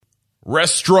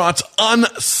Restaurant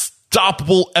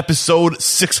Unstoppable, episode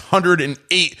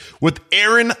 608 with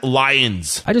Aaron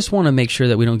Lyons. I just want to make sure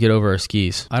that we don't get over our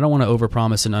skis. I don't want to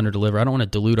overpromise and underdeliver. I don't want to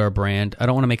dilute our brand. I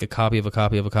don't want to make a copy of a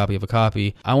copy of a copy of a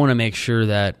copy. I want to make sure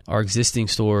that our existing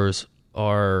stores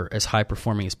are as high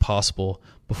performing as possible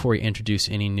before we introduce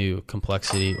any new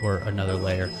complexity or another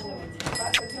layer.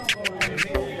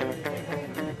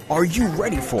 Are you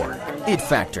ready for it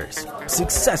factors,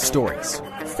 success stories,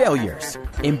 failures,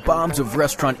 and bombs of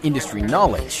restaurant industry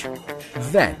knowledge?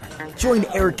 Then, join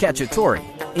Eric Cacciatore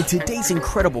and today's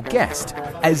incredible guest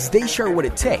as they share what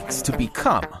it takes to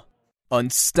become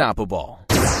unstoppable.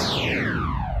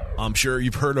 I'm sure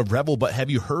you've heard of Revel, but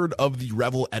have you heard of the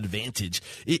Revel Advantage?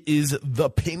 It is the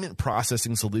payment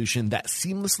processing solution that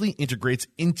seamlessly integrates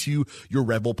into your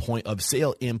Revel point of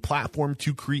sale and platform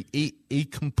to create a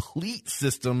complete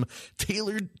system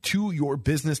tailored to your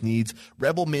business needs.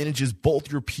 Revel manages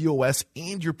both your POS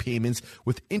and your payments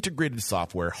with integrated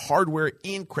software, hardware,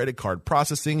 and credit card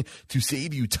processing to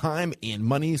save you time and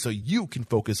money so you can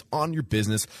focus on your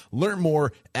business. Learn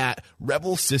more at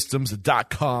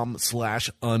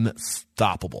revelsystems.com/unstoppable.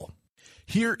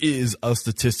 Here is a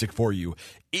statistic for you.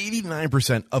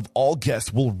 89% of all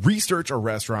guests will research a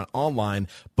restaurant online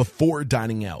before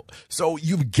dining out. So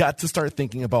you've got to start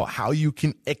thinking about how you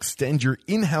can extend your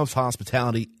in-house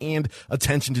hospitality and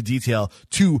attention to detail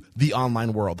to the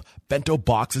online world. Bento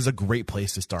Box is a great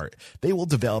place to start. They will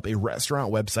develop a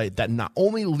restaurant website that not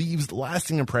only leaves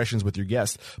lasting impressions with your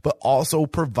guests, but also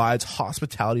provides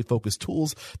hospitality-focused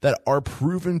tools that are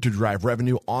proven to drive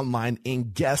revenue online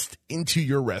and guests into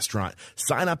your restaurant.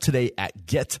 Sign up today at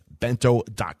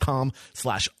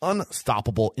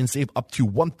getbento.com/unstoppable and save up to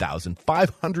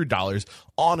 $1,500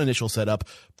 on initial setup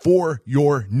for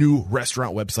your new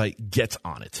restaurant website. Get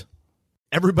on it.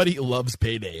 Everybody loves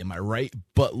payday, am I right?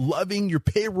 But loving your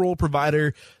payroll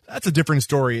provider, that's a different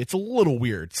story. It's a little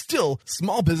weird. Still,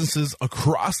 small businesses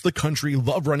across the country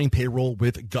love running payroll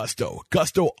with Gusto.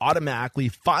 Gusto automatically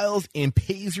files and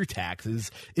pays your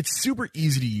taxes. It's super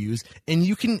easy to use, and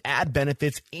you can add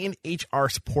benefits and HR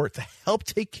support to help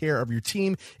take care of your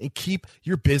team and keep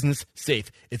your business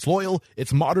safe. It's loyal,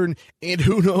 it's modern, and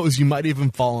who knows, you might even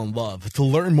fall in love. To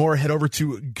learn more, head over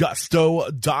to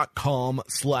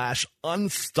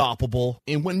gusto.com/unstoppable.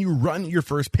 And when you run your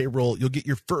first payroll, you'll get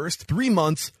your first 3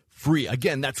 months free.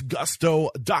 Again, that's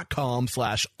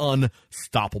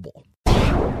gusto.com/unstoppable.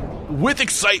 With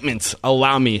excitement,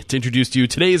 allow me to introduce to you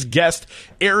today's guest,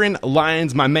 Aaron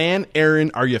Lyons. My man,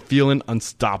 Aaron, are you feeling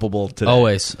unstoppable today?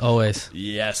 Always, always.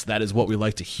 Yes, that is what we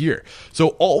like to hear. So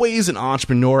always an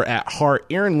entrepreneur at heart,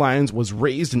 Aaron Lyons was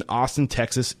raised in Austin,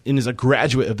 Texas, and is a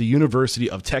graduate of the University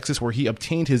of Texas, where he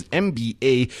obtained his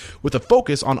MBA with a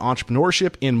focus on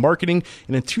entrepreneurship and marketing.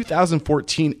 And in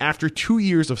 2014, after 2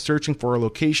 years of searching for a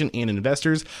location and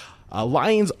investors,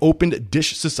 Lyons opened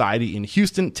Dish Society in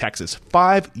Houston, Texas.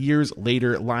 5 years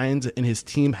later, Lyons and his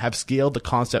team have scaled the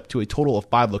concept to a total of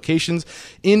 5 locations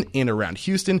in and around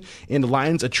Houston, and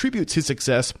Lyons attributes his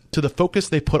success to the focus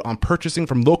they put on purchasing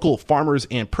from local farmers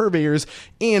and purveyors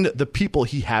and the people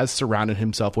he has surrounded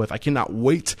himself with. I cannot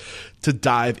wait to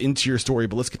dive into your story,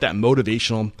 but let's get that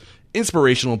motivational,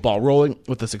 inspirational ball rolling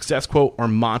with a success quote or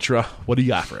mantra. What do you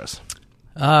got for us?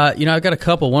 I've got a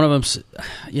couple. One of them's,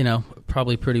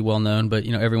 probably pretty well known, but,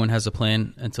 everyone has a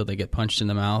plan until they get punched in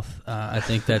the mouth. I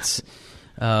think that's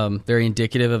very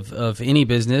indicative of any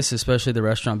business, especially the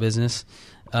restaurant business.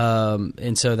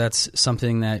 And so that's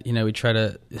something that, we try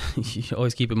to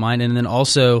always keep in mind. And then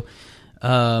also,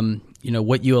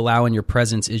 what you allow in your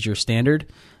presence is your standard.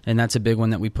 And that's a big one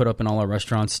that we put up in all our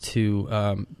restaurants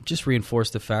to just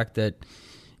reinforce the fact that,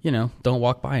 don't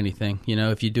walk by anything.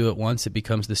 If you do it once, it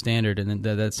becomes the standard, and then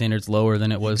that standard's lower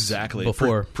than it was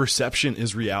before. Perception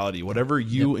is reality. Whatever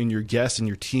you and your guests and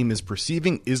your team is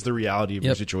perceiving is the reality of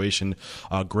your situation.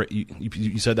 Great,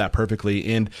 you said that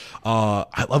perfectly, and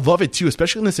I love it too,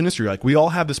 especially in this industry. Like, we all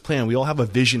have this plan, we all have a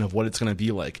vision of what it's going to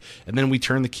be like, and then we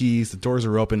turn the keys, the doors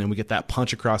are open, and we get that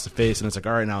punch across the face, and it's like,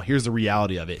 all right, now here's the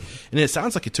reality of it. And it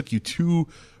sounds like it took you 2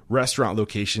 restaurant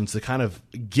locations to kind of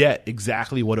get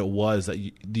exactly what it was that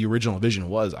the original vision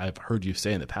was. I've heard you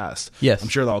say in the past. Yes. I'm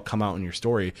sure that'll come out in your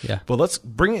story. Yeah. But let's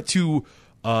bring it to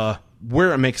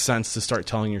where it makes sense to start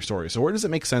telling your story. So where does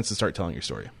it make sense to start telling your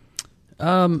story?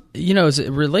 As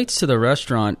it relates to the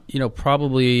restaurant,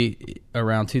 probably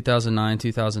around 2009,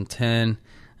 2010.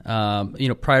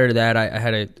 Prior to that, I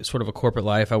had a sort of a corporate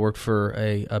life. I worked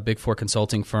for a Big Four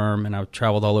consulting firm, and I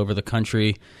traveled all over the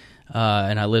country.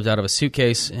 And I lived out of a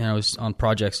suitcase, and I was on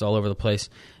projects all over the place.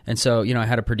 And so, I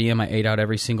had a per diem. I ate out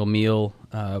every single meal.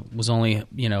 I was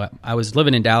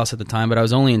living in Dallas at the time, but I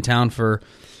was only in town for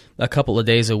a couple of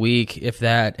days a week, if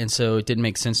that. And so it didn't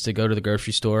make sense to go to the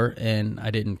grocery store, and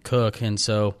I didn't cook. And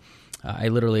so I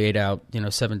literally ate out,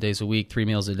 7 days a week, 3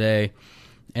 meals a day.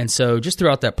 And so just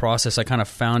throughout that process, I kind of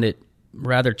found it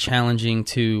rather challenging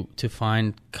to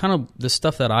find kind of the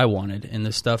stuff that I wanted and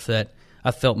the stuff that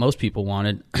I felt most people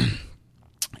wanted.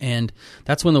 And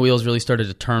that's when the wheels really started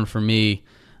to turn for me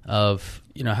of,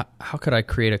 how could I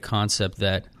create a concept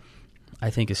that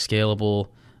I think is scalable,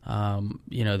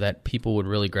 that people would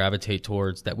really gravitate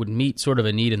towards, that would meet sort of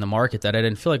a need in the market that I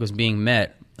didn't feel like was being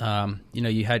met.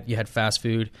 You had fast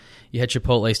food, you had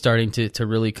Chipotle starting to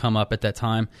really come up at that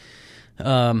time.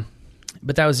 But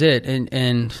that was it.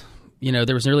 And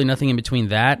there was really nothing in between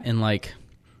that and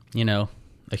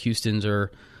a Houston's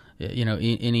or,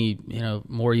 any,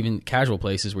 more even casual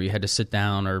places where you had to sit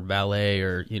down or valet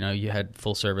or, you had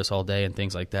full service all day and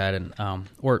things like that. And,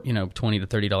 or, $20 to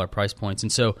 $30 price points.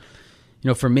 And so,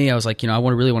 for me, I was like, I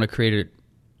really want to create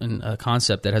a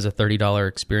concept that has a $30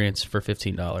 experience for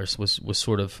 $15 was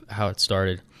sort of how it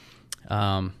started.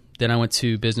 Then I went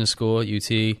to business school at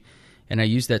UT, and I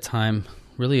used that time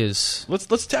really as...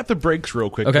 Let's tap the brakes real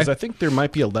quick, because I think there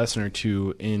might be a lesson or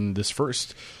two in this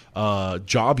first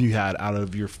job you had out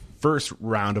of your first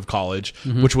round of college,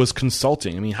 which was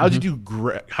consulting. I mean, how did you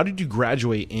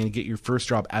graduate and get your first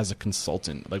job as a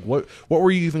consultant? Like, what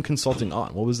were you even consulting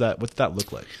on? What did that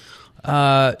look like?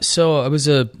 So I was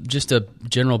just a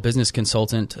general business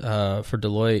consultant for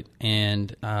Deloitte,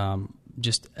 and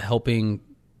just helping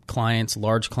clients,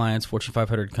 large clients, Fortune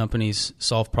 500 companies,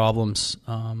 solve problems.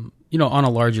 On a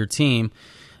larger team.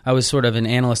 I was sort of an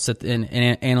analyst, and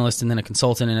then a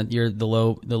consultant, and you're the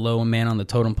low man on the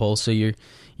totem pole. So you're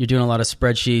doing a lot of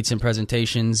spreadsheets and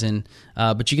presentations, and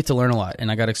but you get to learn a lot.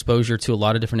 And I got exposure to a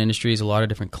lot of different industries, a lot of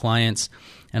different clients,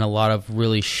 and a lot of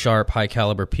really sharp, high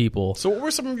caliber people. So what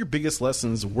were some of your biggest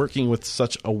lessons working with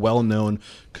such a well-known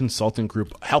consulting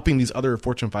group, helping these other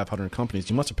Fortune 500 companies?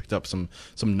 You must have picked up some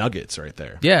nuggets right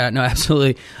there. Yeah, no,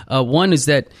 absolutely. One is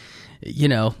that,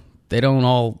 they don't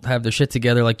all have their shit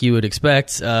together like you would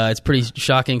expect. It's pretty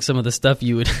shocking, some of the stuff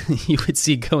you would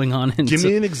see going on. Give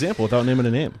me an example without naming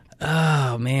a name.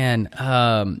 Oh man,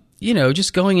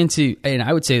 just going into, and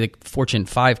I would say the Fortune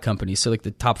 5 companies, so like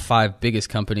the top 5 biggest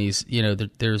companies.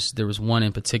 There was one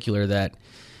in particular that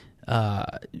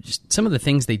just some of the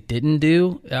things they didn't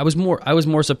do. I was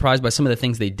more surprised by some of the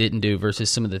things they didn't do versus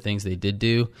some of the things they did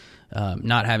do.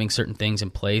 Not having certain things in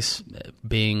place,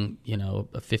 being,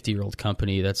 a 50-year-old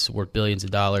company that's worth billions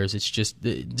of dollars. It's just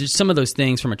some of those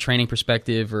things from a training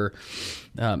perspective or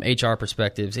HR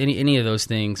perspectives, any of those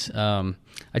things.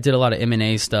 I did a lot of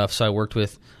M&A stuff, so I worked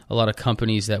with a lot of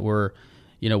companies that were,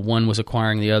 one was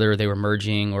acquiring the other, they were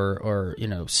merging or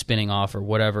spinning off or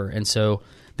whatever. And so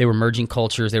they were merging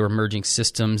cultures, they were merging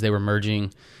systems, they were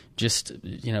merging just,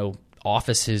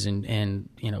 offices and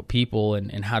people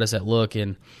and how does that look?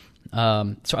 And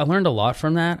so I learned a lot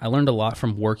from that. I learned a lot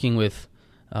from working with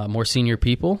more senior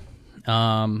people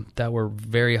that were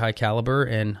very high caliber.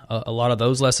 And a lot of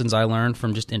those lessons I learned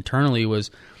from just internally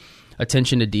was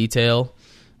attention to detail,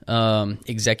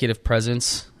 executive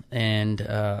presence, and,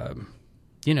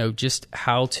 just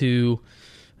how to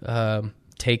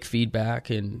take feedback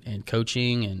and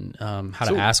coaching and how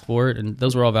to ask for it. And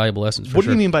those were all valuable lessons for sure. What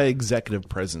do you mean by executive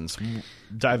presence?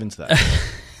 Dive into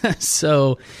that.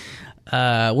 So...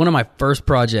 one of my first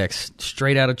projects,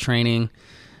 straight out of training,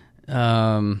 we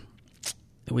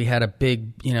had a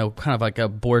big, kind of like a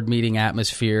board meeting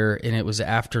atmosphere, and it was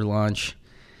after lunch.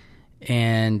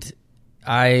 And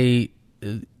I,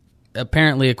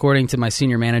 apparently, according to my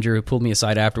senior manager who pulled me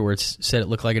aside afterwards, said it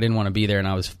looked like I didn't want to be there, and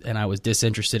I was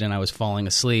disinterested, and I was falling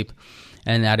asleep,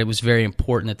 and that it was very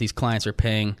important that these clients are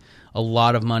paying a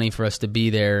lot of money for us to be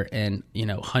there, and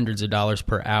hundreds of dollars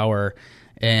per hour.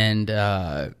 And,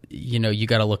 you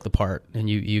got to look the part, and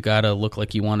you got to look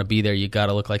like you want to be there. You got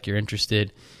to look like you're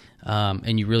interested.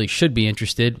 And you really should be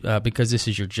interested, because this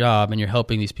is your job and you're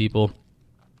helping these people.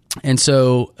 And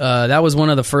so, that was one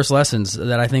of the first lessons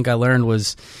that I think I learned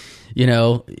was,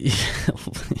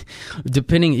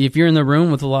 depending, if you're in the room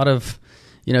with a lot of,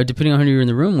 depending on who you're in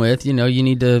the room with, you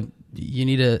need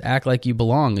to act like you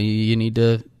belong. You need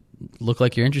to look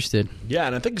like you're interested. Yeah,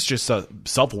 and I think it's just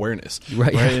self-awareness,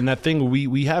 right? Yeah. And that thing,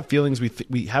 we have feelings,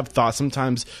 we have thoughts.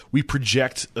 Sometimes we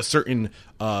project a certain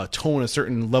tone, a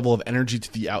certain level of energy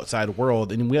to the outside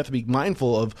world, and we have to be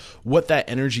mindful of what that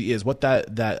energy is, what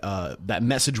that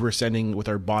message we're sending with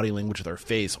our body language, with our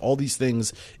face, all these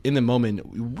things in the moment.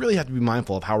 We really have to be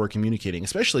mindful of how we're communicating,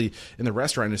 especially in the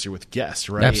restaurant industry with guests,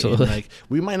 right? Absolutely. And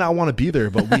we might not want to be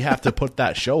there, but we have to put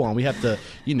that show on. We have to,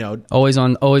 always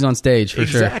on stage, for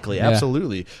exactly. sure. Exactly.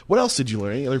 Absolutely. What else did you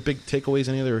learn? Any other big takeaways?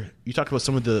 You talked about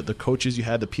some of the coaches you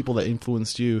had, the people that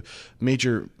influenced you,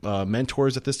 major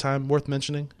mentors at this time worth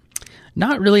mentioning?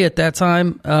 Not really at that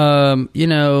time. I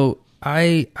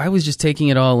was just taking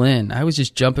it all in. I was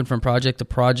just jumping from project to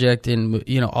project, and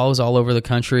I was all over the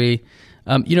country.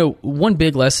 One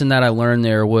big lesson that I learned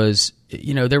there was,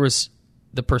 there was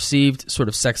the perceived sort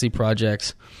of sexy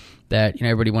projects that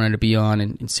everybody wanted to be on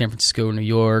in San Francisco or New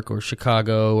York or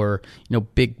Chicago or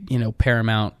big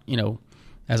Paramount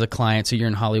as a client. So you're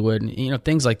in Hollywood and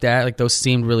things like that. Like those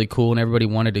seemed really cool, and everybody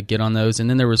wanted to get on those. And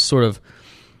then there was sort of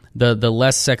the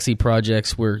less sexy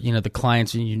projects where the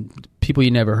clients, people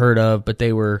you never heard of, but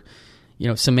they were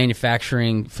some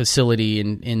manufacturing facility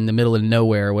in the middle of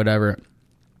nowhere or whatever.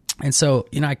 And so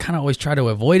I kind of always try to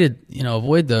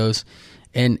avoid those.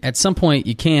 And at some point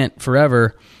you can't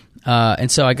forever. And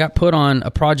so I got put on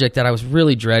a project that I was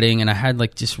really dreading, and I had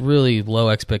like just really low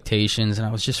expectations, and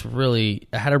I was just I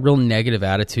had a real negative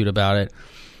attitude about it.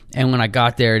 And when I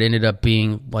got there, it ended up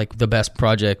being like the best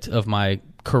project of my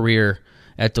career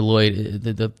at Deloitte,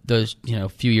 the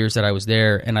few years that I was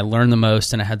there, and I learned the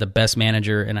most, and I had the best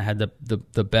manager, and I had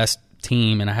the best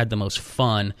team, and I had the most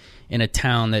fun in a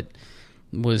town that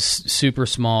was super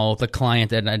small, the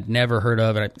client that I'd never heard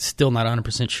of, and I'm still not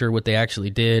 100% sure what they actually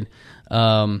did.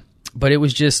 But it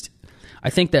was just,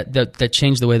 I think that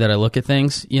changed the way that I look at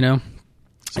things,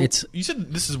 So you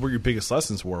said this is where your biggest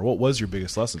lessons were. What was your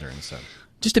biggest lesson during this time?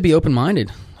 Just to be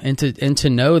open-minded and to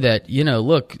know that,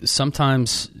 look,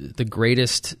 sometimes the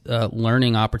greatest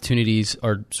learning opportunities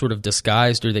are sort of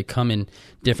disguised, or they come in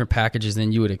different packages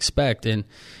than you would expect. And,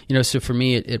 so for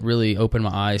me, it really opened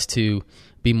my eyes to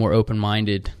be more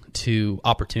open-minded to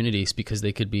opportunities, because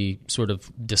they could be sort of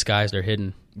disguised or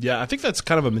hidden. Yeah, I think that's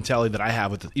kind of a mentality that I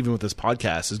have even with this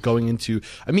podcast, is going into,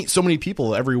 I meet so many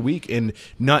people every week, and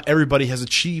not everybody has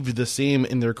achieved the same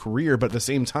in their career, but at the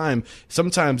same time,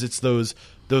 sometimes it's those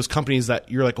companies that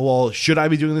you're like, well, should I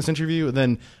be doing this interview? And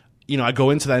then, I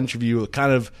go into that interview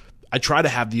kind of, I try to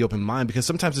have the open mind, because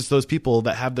sometimes it's those people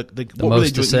that have the what were they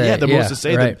doing? Most to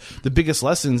say, right. the biggest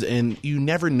lessons, and you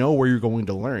never know where you're going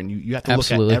to learn. You have to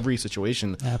Absolutely. look at every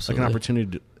situation like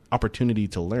an opportunity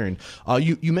to learn.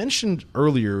 You mentioned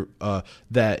earlier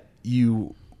that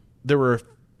you were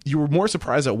more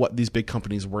surprised at what these big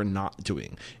companies were not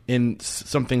doing, and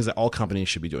some things that all companies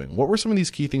should be doing. What were some of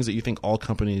these key things that you think all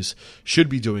companies should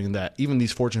be doing that even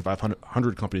these Fortune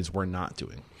 500 companies were not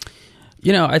doing?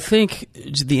 I think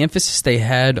the emphasis they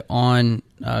had on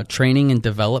training and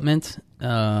development,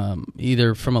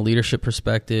 either from a leadership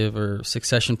perspective or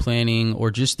succession planning,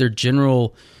 or just their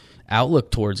general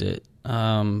outlook towards it,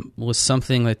 was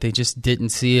something that they just didn't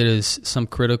see it as some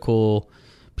critical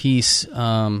piece,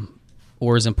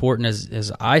 or as important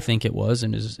as I think it was.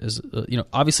 And as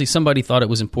obviously somebody thought it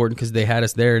was important because they had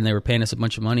us there and they were paying us a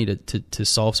bunch of money to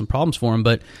solve some problems for them.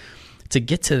 But to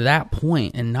get to that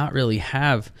point and not really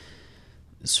have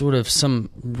sort of some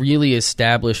really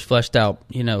established, fleshed out,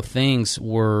 things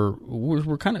were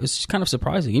kind of, it's kind of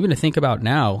surprising, even to think about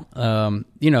now.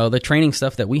 The training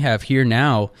stuff that we have here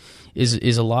now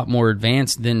is a lot more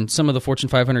advanced than some of the Fortune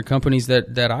 500 companies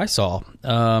that I saw.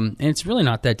 And it's really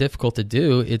not that difficult to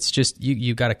do. It's just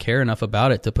you got to care enough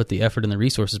about it to put the effort and the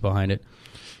resources behind it.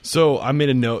 So I made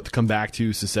a note to come back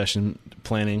to succession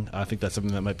planning. I think that's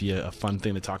something that might be a fun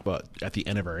thing to talk about at the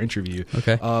end of our interview.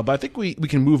 Okay. But I think we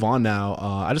can move on now.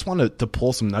 I just wanted to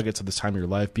pull some nuggets of this time of your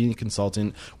life. Being a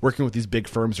consultant, working with these big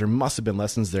firms, there must have been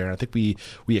lessons there. And I think we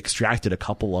extracted a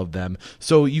couple of them.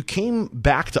 So you came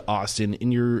back to Austin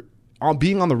in your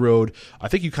being on the road. I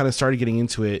think you kind of started getting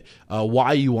into it,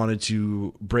 why you wanted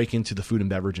to break into the food and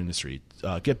beverage industry.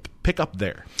 Pick up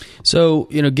there. So,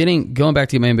 going back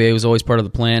to get my MBA was always part of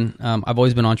the plan. I've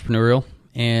always been entrepreneurial,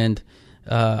 and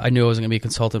I knew I wasn't going to be a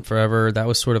consultant forever. That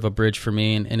was sort of a bridge for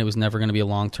me, and it was never going to be a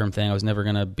long-term thing. I was never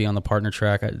going to be on the partner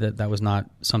track. That was not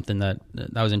something that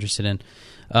I was interested in.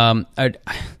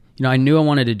 I knew I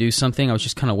wanted to do something. I was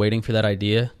just kind of waiting for that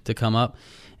idea to come up.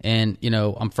 And,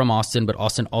 I'm from Austin, but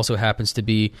Austin also happens to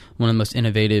be one of the most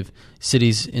innovative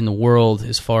cities in the world,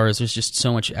 as far as there's just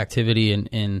so much activity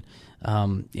and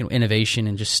innovation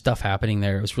and just stuff happening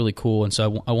there. It was really cool. And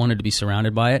so I wanted to be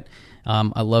surrounded by it.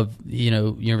 I love,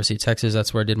 University of Texas.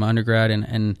 That's where I did my undergrad,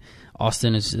 and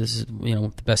Austin is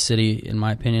the best city in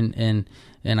my opinion.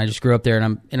 And I just grew up there,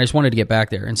 and I just wanted to get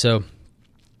back there. And so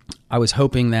I was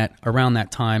hoping that around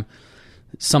that time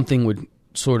something would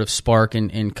sort of spark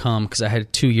and come, because I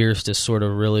had 2 years to sort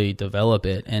of really develop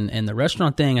it. And the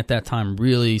restaurant thing at that time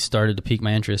really started to pique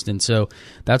my interest. And so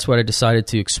that's what I decided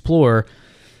to explore.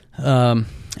 And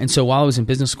so while I was in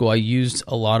business school, I used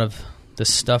a lot of the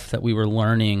stuff that we were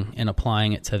learning and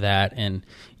applying it to that. And,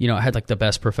 I had like the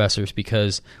best professors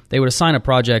because they would assign a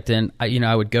project and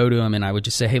I would go to them and I would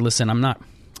just say, hey, listen, I'm not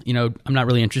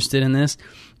really interested in this,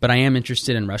 but I am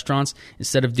interested in restaurants.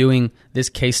 Instead of doing this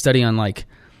case study on like,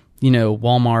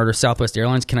 Walmart or Southwest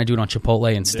Airlines, can I do it on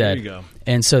Chipotle instead? There you go.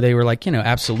 And so they were like,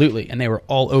 absolutely. And they were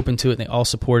all open to it. And they all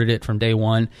supported it from day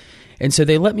one. And so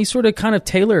they let me sort of kind of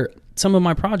tailor some of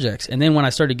my projects. And then when I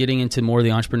started getting into more of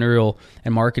the entrepreneurial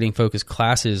and marketing focused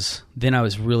classes, then I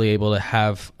was really able to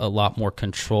have a lot more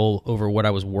control over what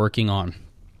I was working on.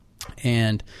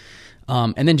 And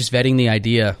then just vetting the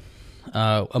idea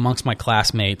amongst my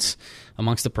classmates,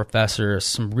 amongst the professors,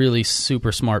 some really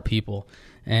super smart people.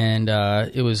 And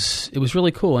it was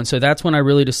really cool. And so that's when I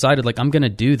really decided, like, I'm going to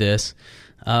do this.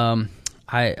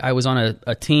 I was on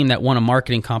a team that won a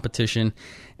marketing competition,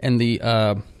 and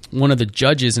the one of the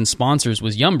judges and sponsors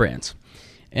was Yum Brands,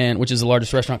 which is the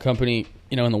largest restaurant company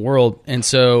in the world. And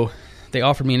so they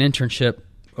offered me an internship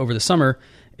over the summer.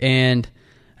 And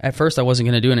at first, I wasn't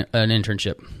going to do an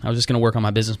internship. I was just going to work on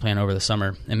my business plan over the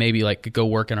summer and maybe like go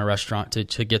work in a restaurant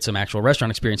to get some actual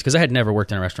restaurant experience because I had never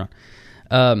worked in a restaurant.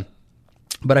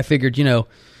 But I figured,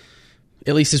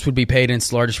 at least this would be paid, and it's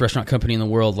the largest restaurant company in the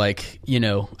world. Like,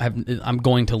 I'm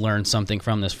going to learn something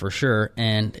from this for sure.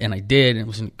 And I did. And it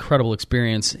was an incredible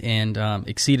experience and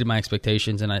exceeded my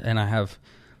expectations. And I have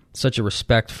such a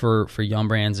respect for Yum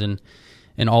Brands and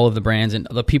all of the brands. And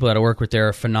the people that I work with there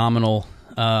are phenomenal.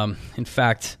 In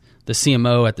fact, the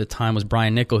CMO at the time was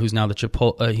Brian Niccol, who's now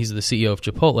he's the CEO of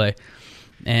Chipotle.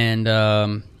 And,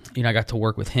 I got to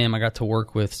work with him. I got to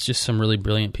work with just some really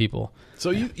brilliant people. So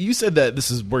you said that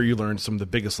this is where you learned some of the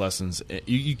biggest lessons.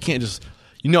 You can't just,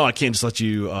 I can't just let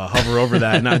you hover over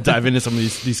that and not dive into some of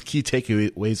these key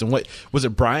takeaways. And what was it,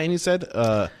 Brian? You said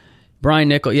Brian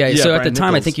Niccol. Yeah. So Brian at the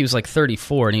time, Nichols. I think he was like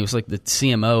 34, and he was like the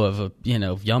CMO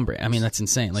of Yum Brand. I mean, that's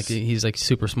insane. Like he's like a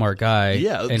super smart guy.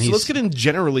 Yeah. And so let's get in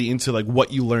generally into like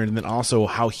what you learned, and then also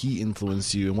how he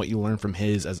influenced you and what you learned from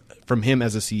him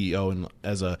as a CEO and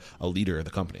as a leader of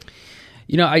the company.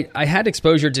 I had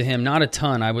exposure to him, not a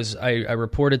ton. I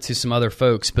reported to some other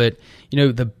folks, but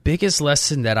the biggest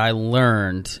lesson that I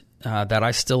learned that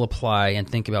I still apply and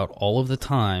think about all of the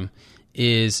time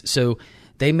is so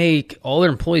they make all their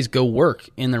employees go work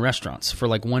in the restaurants for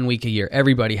like 1 week a year.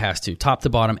 Everybody has to, top to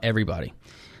bottom, everybody.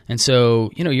 And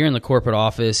so you're in the corporate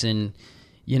office and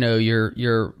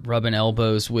you're rubbing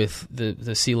elbows with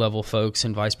the C-level folks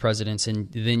and vice presidents,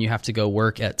 and then you have to go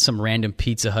work at some random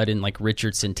Pizza Hut in like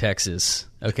Richardson, Texas.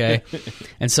 Okay,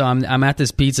 and so I'm at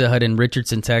this Pizza Hut in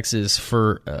Richardson, Texas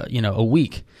for a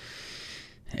week,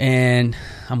 and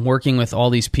I'm working with all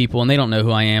these people, and they don't know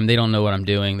who I am. They don't know what I'm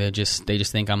doing. They just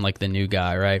think I'm like the new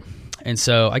guy, right? And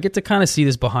so I get to kind of see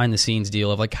this behind the scenes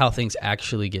deal of like how things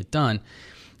actually get done.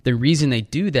 The reason they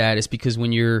do that is because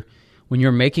when you're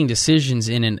making decisions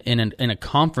in a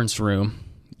conference room,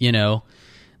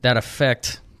 that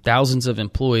affect thousands of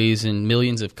employees and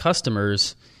millions of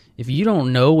customers, if you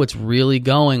don't know what's really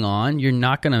going on, you're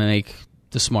not going to make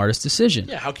the smartest decision.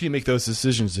 Yeah, how can you make those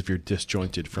decisions if you're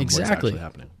disjointed from what's actually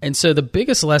happening? And so the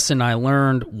biggest lesson I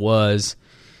learned was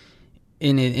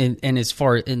in as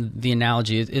far in the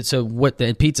analogy, so what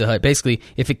the Pizza Hut, basically,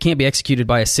 if it can't be executed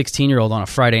by a 16-year-old on a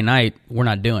Friday night, we're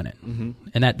not doing it. Mm-hmm.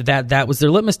 And that was their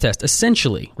litmus test,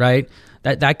 essentially, right?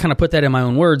 That kind of put that in my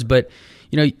own words, but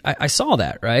I saw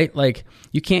that, right? Like,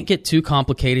 you can't get too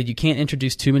complicated. You can't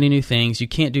introduce too many new things. You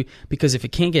can't because if it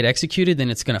can't get executed, then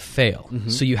it's going to fail. Mm-hmm.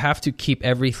 So you have to keep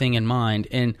everything in mind.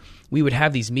 And we would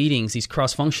have these meetings, these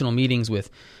cross-functional meetings with,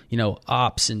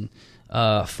 ops and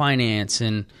finance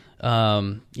and,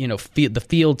 the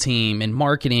field team and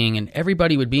marketing, and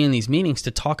everybody would be in these meetings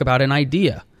to talk about an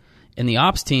idea. And the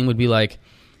ops team would be like,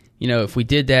 if we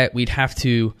did that, we'd have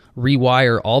to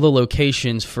rewire all the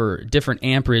locations for different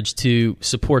amperage to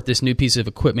support this new piece of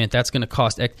equipment. That's going to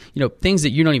cost, things that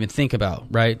you don't even think about,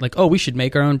 right? Like, oh, we should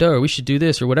make our own dough, or we should do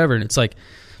this or whatever. And it's like,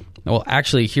 well,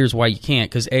 actually, here's why you can't,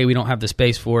 because A, we don't have the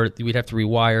space for it. We'd have to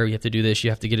rewire. You have to do this.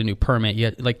 You have to get a new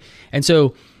permit. And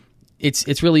so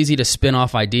it's really easy to spin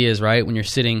off ideas, right? When you're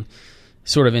sitting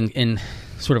sort of in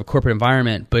sort of a corporate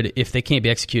environment, but if they can't be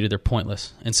executed, they're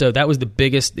pointless. And so that was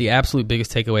the absolute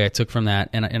biggest takeaway I took from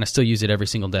that, and I still use it every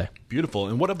single day. Beautiful.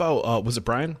 And what about, was it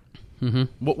Brian? Mm-hmm.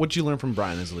 What did you learn from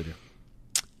Brian as a leader?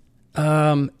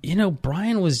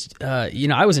 Brian was,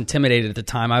 I was intimidated at the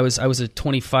time. I was a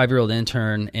 25-year-old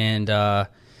intern, and,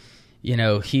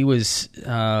 he was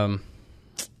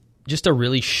just a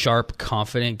really sharp,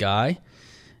 confident guy,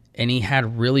 and he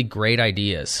had really great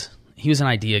ideas. He was an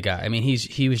idea guy. I mean,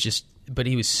 he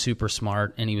was super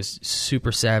smart, and he was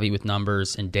super savvy with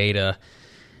numbers and data.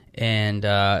 And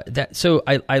so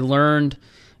I learned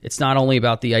it's not only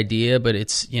about the idea, but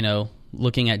it's,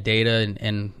 looking at data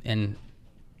and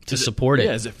to support it.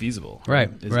 Yeah, is it feasible? Right,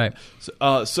 right.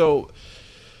 So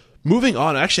moving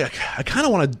on, actually, I kind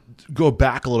of want to go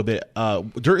back a little bit.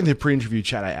 During the pre-interview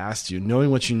chat, I asked you, knowing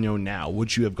what you know now,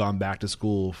 would you have gone back to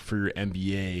school for your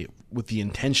MBA with the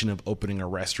intention of opening a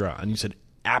restaurant? And you said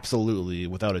absolutely,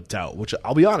 without a doubt, which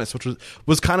I'll be honest, which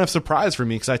was kind of a surprise for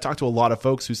me, because I talked to a lot of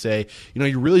folks who say,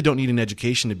 you really don't need an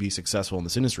education to be successful in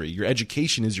this industry. Your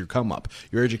education is your come up.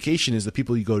 Your education is the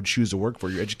people you go choose to work for.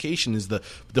 Your education is the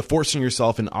forcing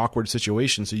yourself in awkward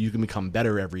situations so you can become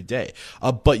better every day.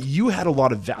 But you had a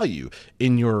lot of value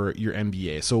in your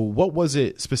MBA. So what was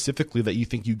it specifically that you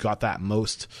think you got the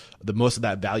most of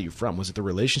that value from? Was it the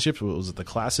relationships? Was it the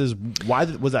classes? Why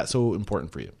was that so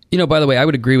important for you? By the way, I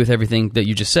would agree with everything that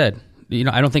you just said.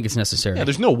 I don't think it's necessary. Yeah,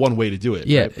 there's no one way to do it.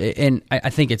 Yeah, right? And I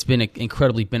think it's been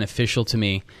incredibly beneficial to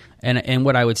me. And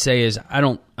what I would say is, I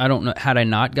don't know, had I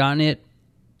not gotten it,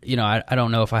 I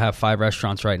don't know if I have 5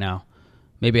 restaurants right now.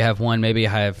 Maybe I have 1, maybe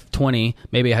I have 20,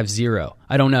 maybe I have 0.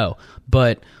 I don't know.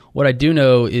 But what I do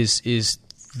know is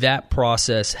that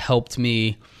process helped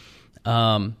me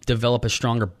develop a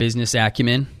stronger business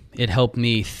acumen. It helped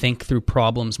me think through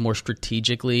problems more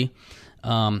strategically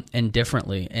and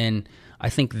differently. And I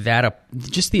think that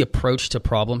just the approach to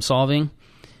problem solving,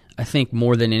 I think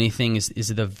more than anything is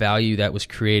the value that was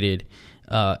created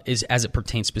is as it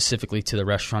pertains specifically to the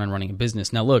restaurant and running a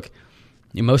business. Now, look,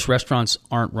 most restaurants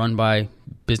aren't run by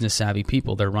business savvy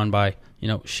people. They're run by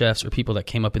chefs or people that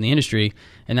came up in the industry,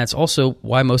 and that's also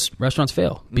why most restaurants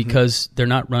fail, because they're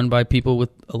not run by people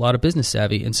with a lot of business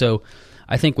savvy. And so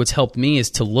I think what's helped me is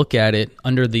to look at it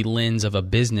under the lens of a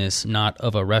business, not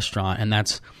of a restaurant, and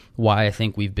that's why I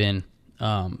think we've been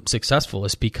successful,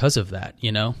 is because of that.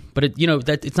 But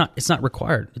that it's not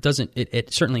required. It doesn't.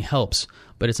 It certainly helps,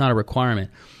 but it's not a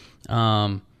requirement.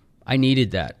 I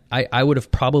needed that. I would have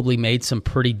probably made some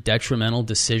pretty detrimental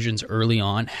decisions early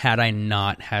on had I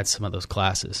not had some of those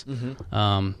classes.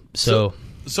 So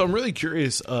I'm really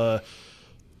curious.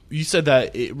 You said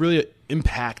that it really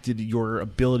impacted your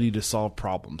ability to solve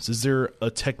problems. Is there a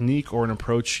technique or an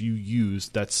approach you use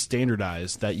that's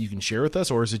standardized that you can share with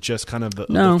us, or is it just kind of the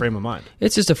frame of mind?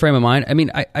 It's just a frame of mind. I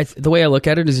mean, the way I look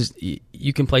at it is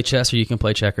you can play chess or you can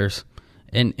play checkers.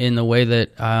 And in the way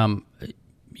that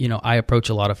I approach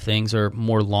a lot of things are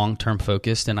more long-term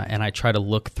focused, and I try to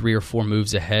look 3 or 4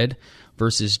 moves ahead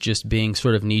versus just being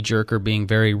sort of knee-jerk or being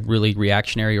really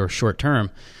reactionary or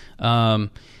short-term.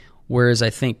 Whereas I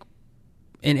think,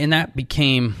 and that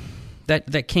became,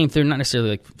 that came through not necessarily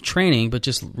like training, but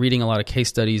just reading a lot of case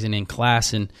studies and in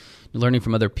class and learning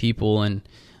from other people. And,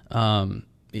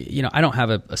 I don't have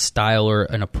a style or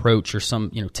an approach or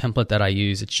some, template that I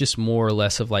use. It's just more or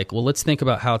less of like, well, let's think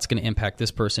about how it's going to impact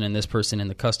this person and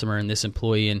the customer and this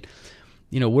employee. And,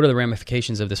 what are the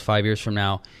ramifications of this 5 years from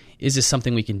now? Is this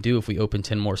something we can do if we open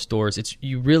 10 more stores?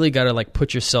 You really got to like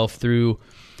put yourself through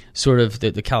sort of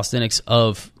the calisthenics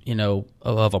of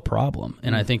a problem.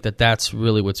 And I think that's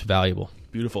really what's valuable.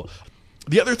 Beautiful.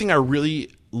 The other thing I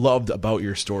really loved about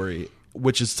your story,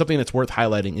 which is something that's worth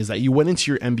highlighting, is that you went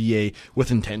into your MBA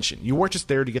with intention. You weren't just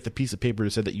there to get the piece of paper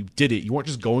that said that you did it. You weren't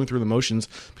just going through the motions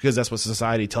because that's what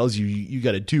society tells you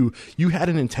got to do. You had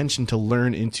an intention to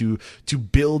learn and to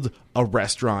build a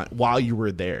restaurant while you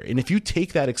were there. And if you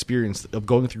take that experience of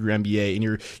going through your MBA and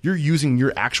you're using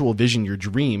your actual vision, your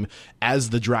dream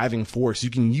as the driving force, you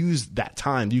can use that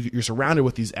time. You're surrounded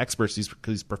with these experts,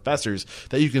 these professors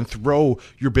that you can throw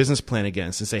your business plan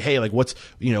against and say, hey, like what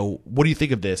do you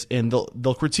think of this? And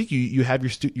they'll critique you. You have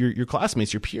your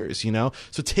classmates, your peers,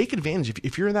 So take advantage.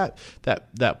 If you're in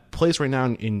that place right now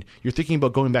and you're thinking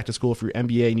about going back to school for your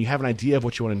MBA and you have an idea of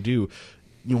what you want to do,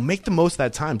 make the most of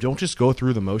that time. Don't just go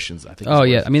through the motions, I think. Oh,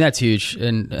 yeah. I mean, that's huge.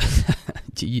 And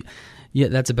yeah,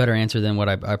 that's a better answer than what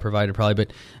I provided probably.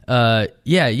 But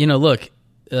look,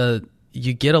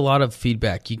 you get a lot of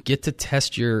feedback. You get to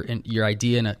test your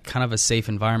idea in a kind of a safe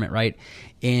environment, right?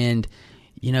 And,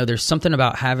 there's something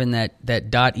about having that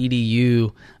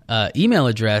 .edu email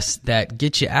address that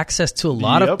gets you access to a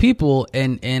lot of people,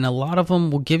 and a lot of them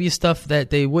will give you stuff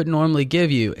that they wouldn't normally give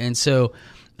you. And so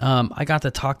I got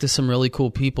to talk to some really cool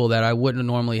people that I wouldn't have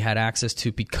normally had access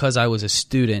to because I was a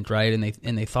student, right?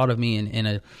 And they thought of me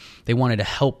they wanted to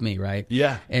help me, right?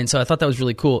 Yeah. And so I thought that was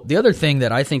really cool. The other thing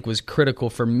that I think was critical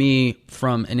for me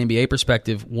from an MBA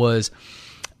perspective was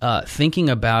thinking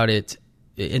about it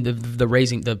in the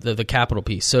raising the capital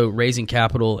piece. So raising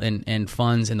capital and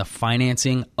funds and the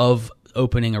financing of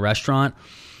opening a restaurant,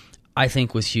 I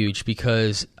think was huge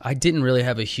because I didn't really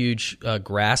have a huge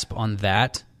grasp on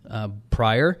that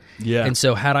prior. Yeah. And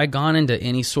so had I gone into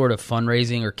any sort of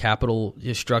fundraising or capital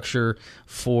structure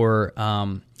for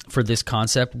this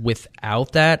concept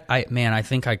without that, I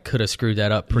think I could have screwed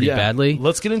that up pretty badly.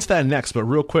 Let's get into that next, but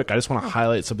real quick, I just want to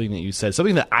highlight something that you said,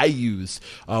 something that I used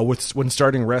when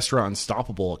starting Restaurant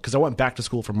Unstoppable, because I went back to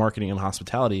school for marketing and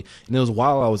hospitality, and it was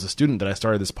while I was a student that I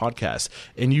started this podcast,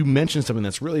 and you mentioned something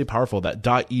that's really powerful, that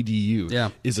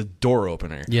 .edu is a door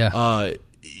opener. Yeah.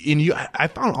 And I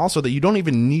found also that you don't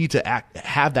even need to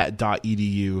have that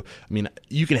 .edu. I mean,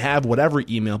 you can have whatever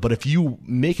email, but if you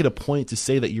make it a point to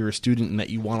say that you're a student and that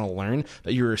you want to learn,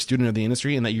 that you're a student of the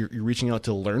industry and that you're reaching out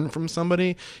to learn from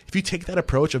somebody, if you take that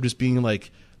approach of just being like,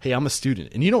 hey, I'm a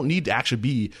student, and you don't need to actually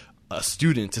be a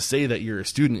student to say that you're a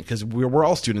student, because we're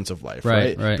all students of life,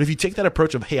 right? But if you take that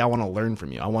approach of, hey, I want to learn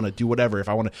from you, I want to do whatever, if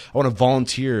I want to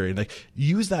volunteer, and like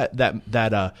use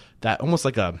that almost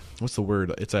like a, what's the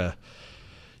word? It's a,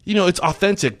 it's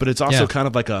authentic, but it's also kind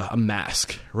of like a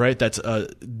mask, right? That's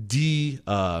threat,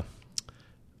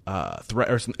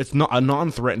 or it's not a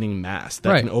non-threatening mask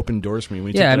that can open doors for you.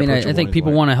 When you I think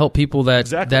people want to help people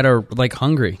that are like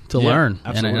hungry to learn,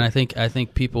 and I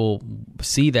think people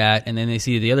see that, and then they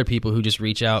see the other people who just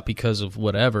reach out because of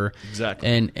whatever,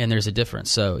 and there's a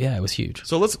difference. So yeah, it was huge.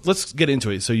 So let's get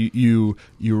into it. So you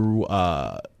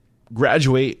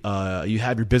graduate, you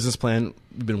have your business plan.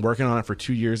 You've been working on it for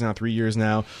 2 years now, 3 years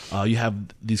now. You have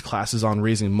these classes on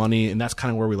raising money, and that's kind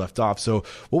of where we left off. So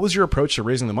what was your approach to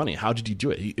raising the money? How did you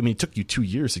do it? I mean, it took you 2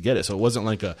 years to get it, so it wasn't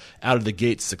like a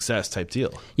out-of-the-gate success type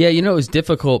deal. Yeah, it was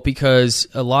difficult because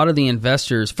a lot of the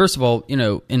investors, first of all,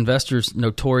 investors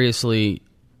notoriously,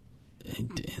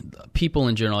 people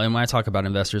in general, and when I talk about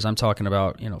investors, I'm talking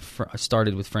about, I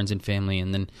started with friends and family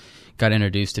and then got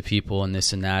introduced to people and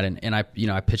this and that, and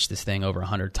I pitched this thing over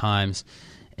 100 times.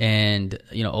 And,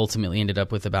 ultimately ended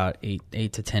up with about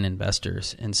 8 to 10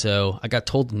 investors. And so I got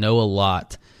told no a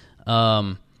lot.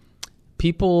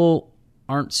 People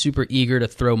aren't super eager to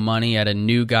throw money at a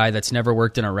new guy that's never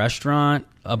worked in a restaurant,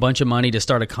 a bunch of money to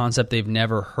start a concept they've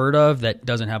never heard of that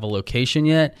doesn't have a location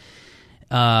yet.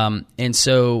 And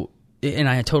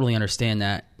I totally understand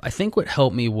that. I think what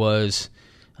helped me was,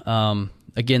 again,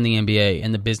 the MBA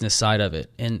and the business side of it.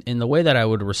 And the way that I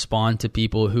would respond to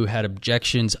people who had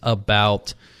objections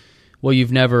about, well,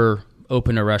 you've never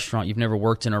opened a restaurant, you've never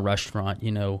worked in a restaurant,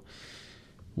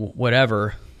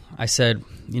 whatever. I said,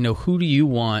 who do you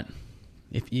want?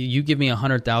 If you give me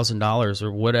 $100,000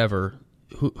 or whatever,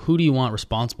 who do you want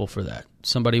responsible for that?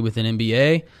 Somebody with an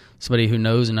MBA, somebody who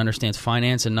knows and understands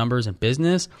finance and numbers and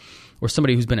business, or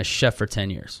somebody who's been a chef for 10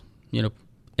 years,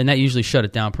 And that usually shut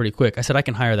it down pretty quick. I said, I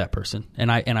can hire that person,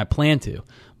 and I plan to,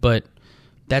 but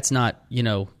that's not,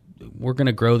 we're going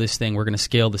to grow this thing. We're going to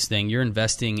scale this thing. You're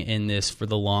investing in this for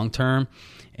the long term.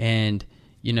 And,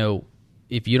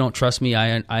 if you don't trust me,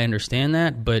 I understand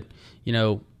that, but,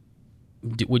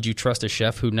 would you trust a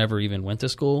chef who never even went to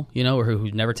school, or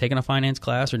who's never taken a finance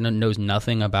class or knows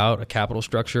nothing about a capital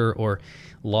structure or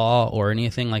law or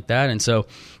anything like that? And so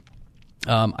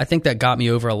I think that got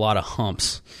me over a lot of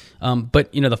humps.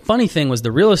 But, the funny thing was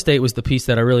the real estate was the piece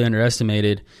that I really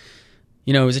underestimated.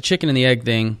 It was a chicken and the egg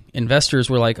thing. Investors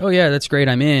were like, oh, yeah, that's great.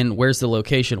 I'm in. Where's the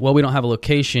location? Well, we don't have a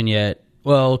location yet.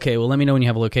 Well, okay, well, let me know when you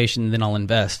have a location, and then I'll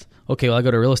invest. Okay, well, I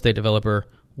go to a real estate developer.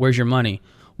 Where's your money?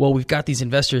 Well, we've got these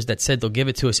investors that said they'll give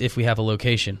it to us if we have a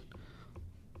location.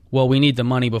 Well, we need the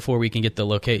money before we can get the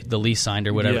lease signed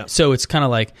or whatever. Yeah. So it's kind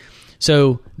of like,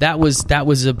 so that was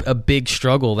a big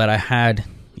struggle that I had,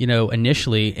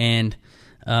 initially, and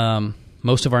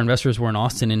most of our investors were in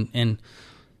Austin and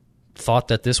thought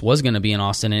that this was going to be in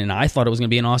Austin, and I thought it was going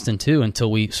to be in Austin too, until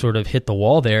we sort of hit the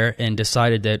wall there and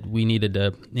decided that we needed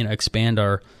to expand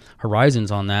our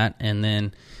horizons on that, and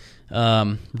then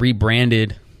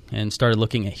rebranded and started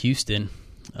looking at Houston,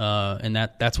 and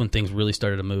that's when things really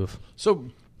started to move. So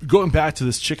going back to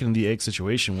this chicken and the egg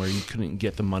situation where you couldn't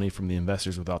get the money from the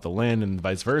investors without the land and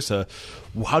vice versa,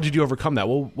 how did you overcome that?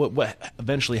 Well, what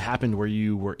eventually happened where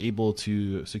you were able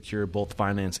to secure both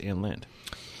finance and land?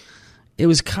 It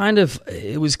was kind of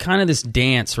this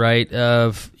dance, right?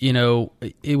 Of,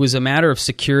 it was a matter of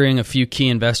securing a few key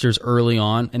investors early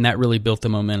on, and that really built the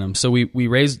momentum. So we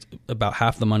raised about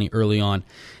half the money early on,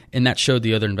 and that showed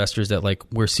the other investors that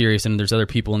we're serious and there's other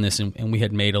people in this, and we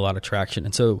had made a lot of traction.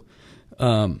 And so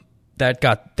that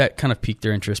kind of piqued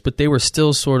their interest, but they were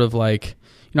still sort of like,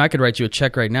 I could write you a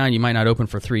check right now and you might not open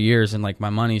for 3 years, and my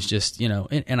money's just,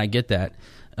 and I get that.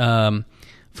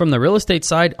 From the real estate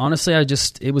side, honestly,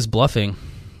 it was bluffing.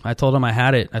 I told them I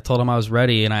had it. I told them I was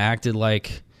ready, and I acted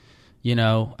like,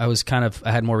 I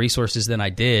had more resources than I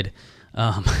did.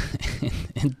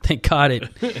 and thank God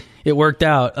it worked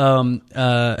out.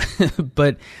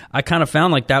 But I kind of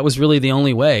found like that was really the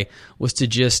only way, was to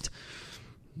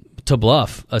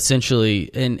bluff, essentially,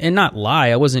 and not lie.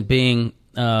 I wasn't being,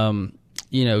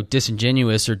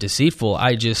 disingenuous or deceitful.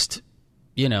 I just,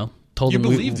 told them. You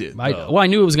believed it. I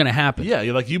knew it was going to happen. Yeah,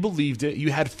 you believed it. You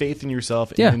had faith in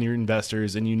yourself and in your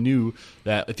investors, and you knew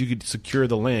that if you could secure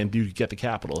the land, you could get the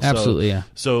capital. Absolutely, yeah.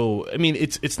 So, I mean,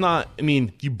 it's not, I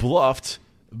mean, you bluffed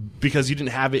because you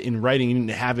didn't have it in writing, you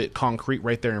didn't have it concrete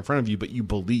right there in front of you, but you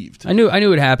believed. I knew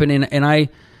it happened, and I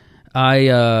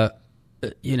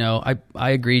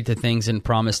agreed to things and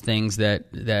promised things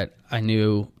that I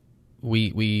knew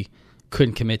we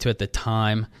couldn't commit to at the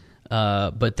time,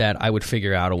 but that I would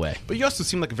figure out a way. But you also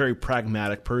seem like a very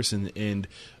pragmatic person, and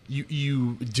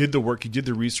you did the work, you did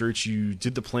the research, you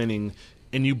did the planning,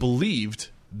 and you believed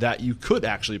that you could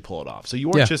actually pull it off. So you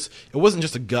weren't it wasn't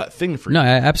just a gut thing for you. No,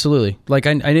 absolutely. Like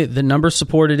I knew the numbers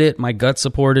supported it, my gut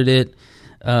supported it.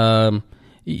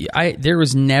 There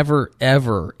was never,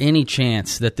 ever any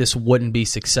chance that this wouldn't be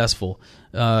successful.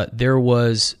 There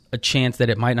was a chance that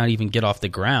it might not even get off the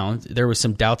ground. There was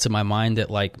some doubts in my mind that,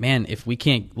 like, man, if we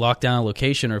can't lock down a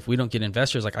location or if we don't get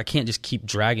investors, like, I can't just keep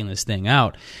dragging this thing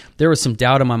out. There was some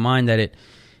doubt in my mind that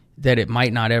it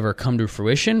might not ever come to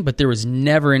fruition, but there was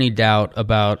never any doubt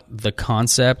about the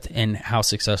concept and how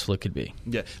successful it could be.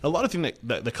 Yeah, a lot of things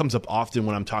that comes up often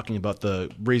when I'm talking about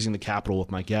the raising the capital with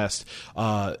my guests,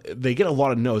 they get a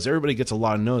lot of no's. Everybody gets a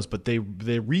lot of no's, but they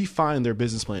refine their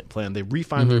business plan. They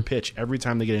refine their pitch every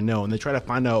time they get a no, and they try to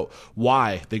find out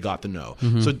why they got the no.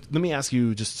 So let me ask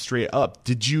you just straight up,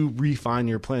 did you refine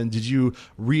your plan? Did you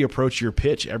reapproach your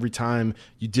pitch every time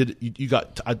you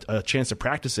got a chance to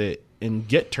practice it and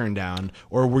get turned down,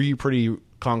 or were you pretty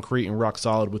concrete and rock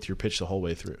solid with your pitch the whole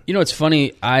way through? You know, it's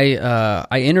funny. I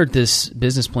entered this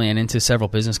business plan into several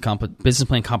business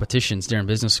plan competitions during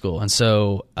business school, and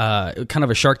so kind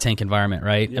of a Shark Tank environment,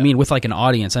 right? Yeah. I mean, with like an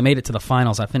audience. I made it to the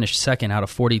finals. I finished second out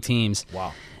of 40 teams.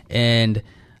 Wow! And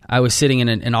I was sitting in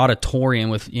an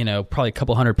auditorium with probably a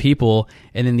couple hundred people,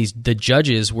 and then the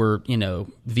judges were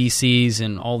VCs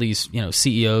and all these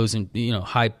CEOs and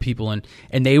high people, and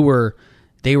they were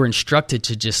instructed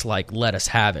to just like let us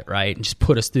have it, right? And just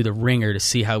put us through the ringer to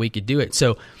see how we could do it.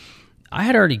 So I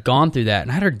had already gone through that, and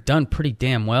I had already done pretty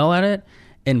damn well at it.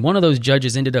 And one of those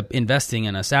judges ended up investing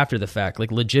in us after the fact,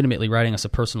 like legitimately writing us a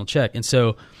personal check. And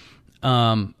so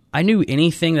I knew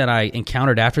anything that I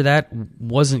encountered after that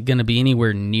wasn't going to be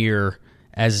anywhere near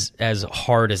as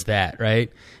hard as that,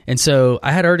 right? And so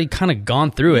I had already kind of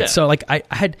gone through it. So like I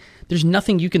had... There's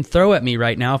nothing you can throw at me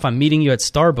right now if I'm meeting you at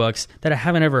Starbucks that I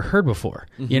haven't ever heard before,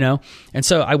 And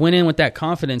so I went in with that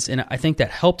confidence, and I think that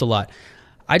helped a lot.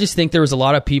 I just think there was a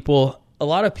lot of people that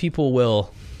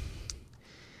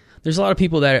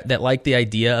like the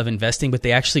idea of investing, but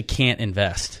they actually can't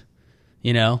invest,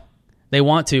 They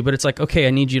want to, but it's like, okay,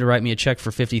 I need you to write me a check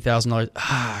for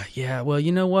 $50,000. Yeah, well,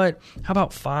 you know what? How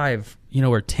about 5,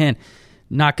 or 10?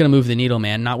 Not going to move the needle,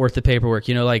 man. Not worth the paperwork,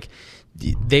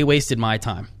 They wasted my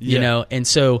time, and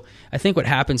so I think what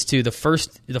happens too, the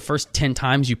first 10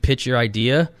 times you pitch your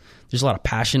idea, there's a lot of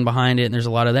passion behind it, and there's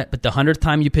a lot of that. But the 100th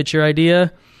time you pitch your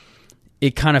idea,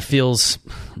 it kind of feels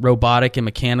robotic and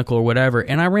mechanical or whatever.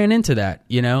 And I ran into that,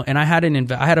 And I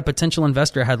had a potential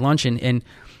investor. I had lunch, and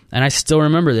I still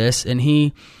remember this. And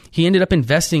he ended up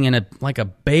investing in a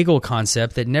bagel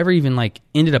concept that never even like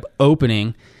ended up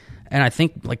opening. And I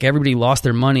think like everybody lost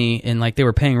their money, and like they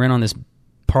were paying rent on this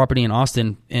property in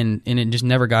Austin, and it just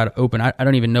never got open. I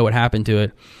don't even know what happened to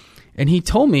it. And he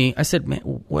told me, I said, man,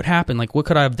 what happened? Like, what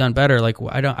could I have done better? Like,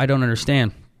 I don't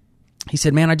understand. He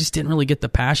said, man, I just didn't really get the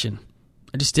passion.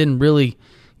 I just didn't really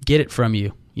get it from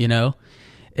you,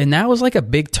 And that was like a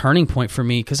big turning point for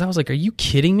me, because I was like, are you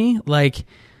kidding me? Like,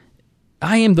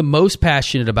 I am the most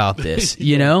passionate about this,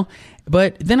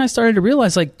 But then I started to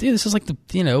realize, like, dude, this is like the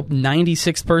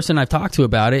 96th person I've talked to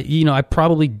about it. I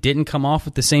probably didn't come off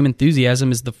with the same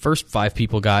enthusiasm as the first 5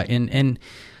 people got, and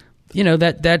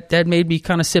that made me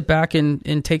kind of sit back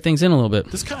and take things in a little bit.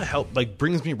 This kind of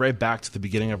brings me right back to the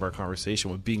beginning of our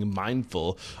conversation with being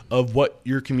mindful of what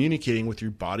you're communicating with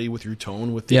your body, with your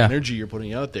tone, with the energy you're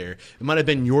putting out there. It might have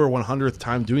been your 100th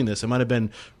time doing this. It might have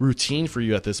been routine for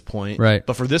you at this point. Right.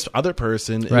 But for this other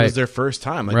person, it was their first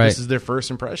time. This is their first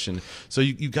impression. So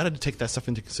you got to take that stuff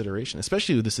into consideration,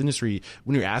 especially with this industry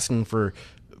when you're asking for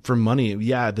money.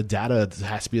 The data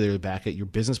has to be there to back it. Your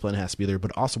business plan has to be there,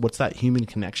 but also what's that human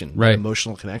connection, that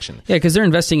emotional connection? Yeah, because they're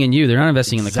investing in you. They're not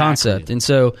investing in the concept. And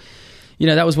so,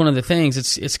 that was one of the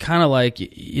things. It's kind of like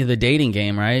the dating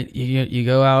game, right? You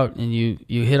go out and you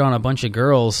hit on a bunch of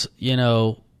girls,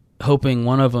 hoping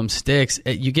one of them sticks.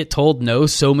 You get told no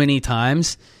so many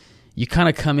times, you kind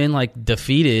of come in like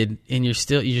defeated, and you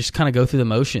just kind of go through the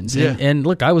motions. Yeah. And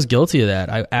look, I was guilty of that.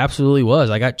 I absolutely was.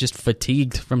 I got just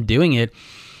fatigued from doing it.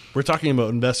 We're talking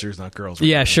about investors, not girls. Right?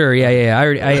 Yeah, sure. Yeah.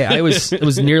 I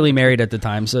was nearly married at the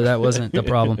time, so that wasn't the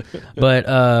problem. But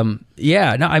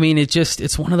I mean,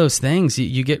 it's one of those things.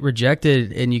 You get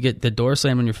rejected and you get the door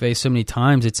slammed in your face so many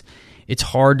times. It's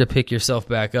hard to pick yourself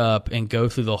back up and go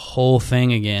through the whole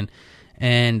thing again.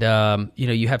 And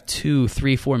you have 2,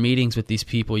 3, 4 meetings with these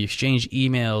people. You exchange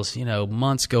emails.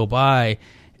 Months go by,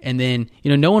 and then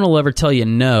no one will ever tell you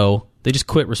no. They just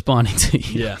quit responding to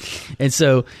you. Yeah. And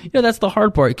so, that's the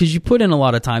hard part, because you put in a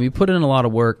lot of time, you put in a lot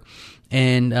of work,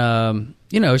 and,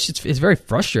 it's very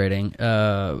frustrating,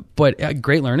 but a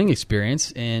great learning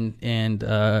experience. And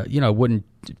I wouldn't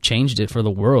changed it for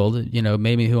the world,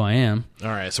 made me who I am. All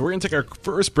right. So we're going to take our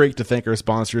first break to thank our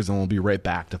sponsors, and we'll be right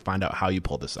back to find out how you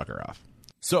pull this sucker off.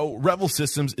 So Revel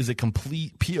Systems is a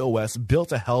complete POS built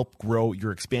to help grow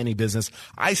your expanding business.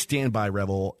 I stand by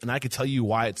Revel, and I can tell you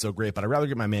why it's so great, but I'd rather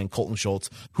get my man Colton Schultz,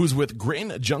 who's with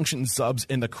Grand Junction Subs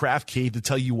in the Craft Cave, to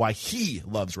tell you why he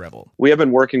loves Revel. We have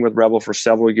been working with Revel for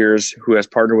several years, who has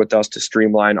partnered with us to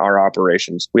streamline our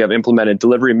operations. We have implemented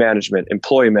delivery management,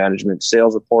 employee management,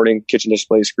 sales reporting, kitchen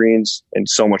display screens, and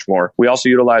so much more. We also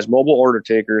utilize mobile order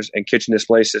takers and kitchen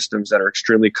display systems that are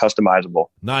extremely customizable.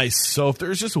 Nice. So if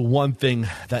there's just one thing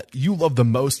that you love the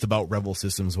most about Revel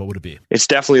Systems, what would it be? It's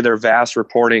definitely their vast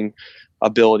reporting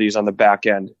abilities on the back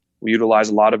end. We utilize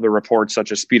a lot of the reports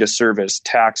such as speed of service,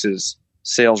 taxes,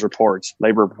 sales reports,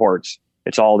 labor reports.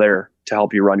 It's all there to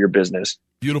help you run your business.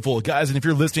 Beautiful, guys. And if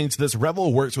you're listening to this,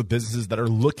 Revel works with businesses that are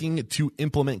looking to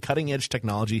implement cutting-edge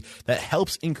technology that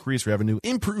helps increase revenue,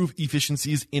 improve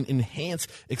efficiencies, and enhance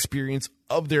experience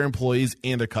of their employees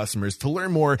and their customers. To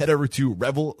learn more, head over to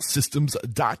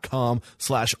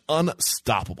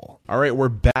revelsystems.com/unstoppable. All right, we're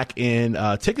back in.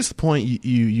 Take us to the point.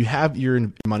 You have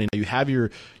your money. You have your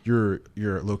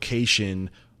location.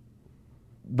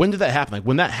 When did that happen? Like,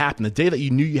 when that happened, the day that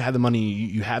you knew you had the money,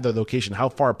 you had the location, how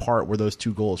far apart were those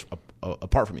two goals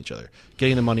apart from each other?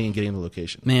 Getting the money and getting the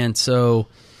location. Man, so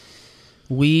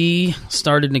we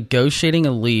started negotiating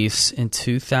a lease in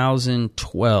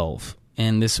 2012,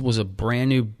 and this was it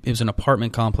was an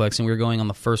apartment complex, and we were going on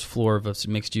the first floor of a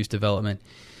mixed-use development.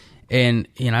 And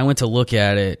I went to look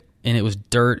at it, and it was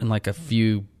dirt and like a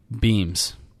few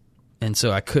beams. And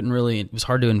so I couldn't really, it was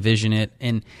hard to envision it.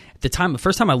 And at the time, the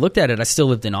first time I looked at it, I still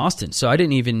lived in Austin. So I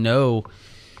didn't even know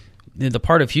the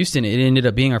part of Houston. It ended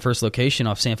up being our first location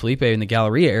off San Felipe in the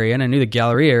Galleria area. And I knew the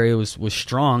Galleria area was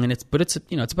strong, and it's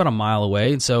about a mile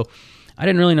away. And so I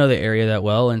didn't really know the area that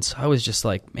well. And so I was just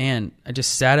like, man, I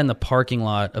just sat in the parking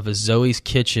lot of a Zoe's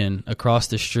Kitchen across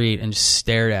the street and just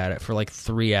stared at it for like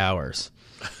 3 hours.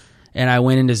 And I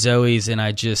went into Zoe's, and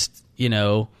I just,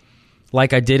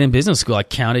 like I did in business school, I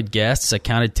counted guests, I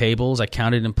counted tables, I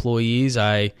counted employees.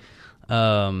 I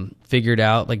figured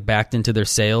out, backed into their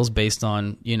sales based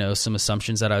on, some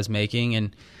assumptions that I was making,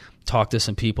 and talked to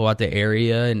some people out the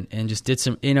area, and just did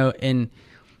some, and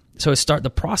so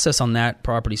the process on that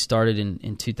property started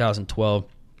in 2012.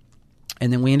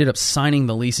 And then we ended up signing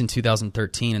the lease in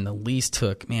 2013, and the lease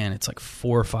took, it's like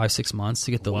 4, 5, 6 months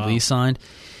to get the lease signed.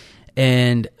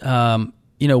 And,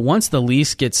 once the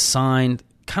lease gets signed,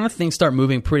 kind of things start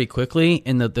moving pretty quickly,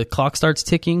 and the clock starts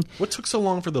ticking. What took so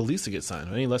long for the lease to get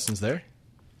signed? Any lessons there?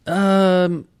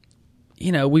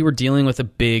 We were dealing with a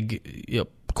big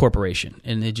corporation,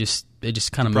 and it just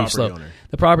kind of moved slow.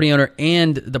 The property owner,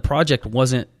 and the project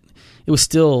wasn't. It was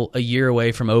still a year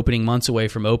away from opening, months away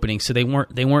from opening, so they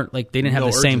weren't like, they didn't have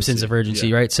the same sense of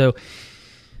urgency, right? So,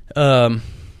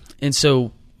 and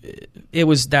so it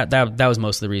was that was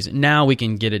most of the reason. Now we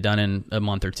can get it done in a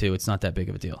month or two. It's not that big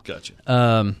of a deal.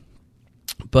 Gotcha.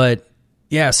 But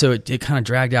yeah, so it kind of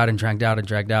dragged out.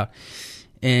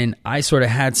 And I sort of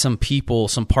had some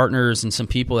partners and some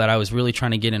people that I was really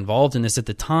trying to get involved in this at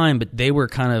the time, but they were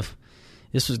kind of,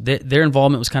 their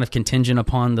involvement was kind of contingent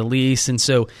upon the lease. And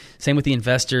so same with the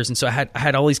investors. And so I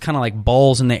had all these kind of like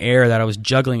balls in the air that I was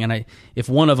juggling. And if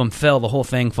one of them fell, the whole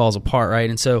thing falls apart. Right.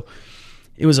 And so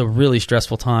it was a really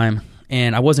stressful time,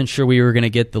 and I wasn't sure we were going to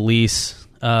get the lease.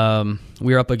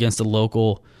 We were up against a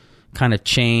local kind of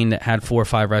chain that had 4 or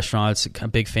 5 restaurants, a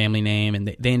big family name, and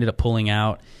they ended up pulling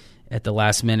out at the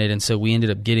last minute, and so we ended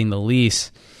up getting the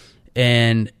lease.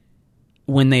 And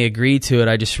when they agreed to it,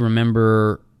 I just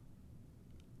remember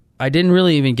I didn't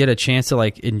really even get a chance to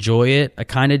enjoy it. I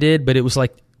kind of did, but it was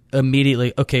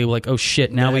immediately, okay, oh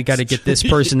shit, now we got to get this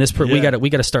person, yeah. we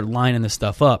got to start lining this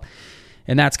stuff up.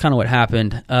 And that's kind of what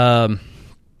happened. And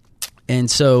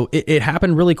so it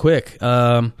happened really quick.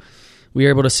 we were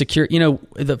able to secure,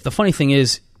 the funny thing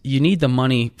is you need the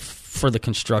money for the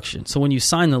construction. So when you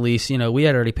sign the lease, we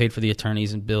had already paid for the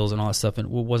attorneys and bills and all that stuff, and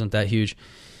it wasn't that huge.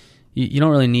 You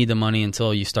don't really need the money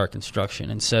until you start construction.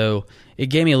 And so it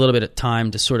gave me a little bit of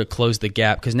time to sort of close the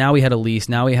gap, because now we had a lease,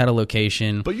 now we had a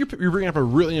location. But you're bringing up a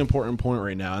really important point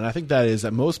right now, and I think that is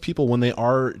that most people, when they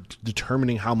are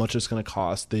determining how much it's going to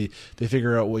cost, they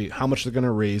figure out how much they're going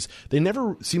to raise. They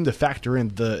never seem to factor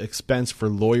in the expense for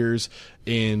lawyers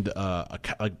and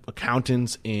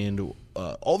accountants and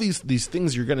all these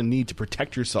things you're going to need to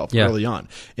protect yourself early on.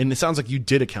 And it sounds like you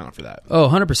did account for that. Oh,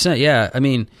 100%. Yeah. I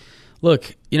mean,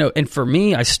 look, and for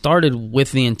me, I started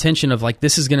with the intention of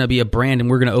this is going to be a brand and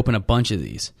we're going to open a bunch of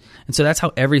these. And so that's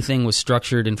how everything was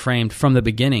structured and framed from the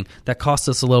beginning. That cost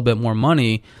us a little bit more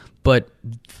money, but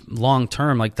long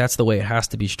term, that's the way it has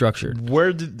to be structured.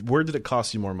 Where did it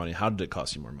cost you more money? How did it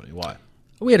cost you more money? Why?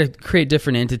 We had to create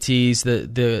different entities.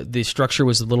 The structure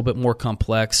was a little bit more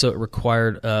complex, so it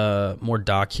required more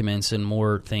documents and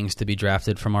more things to be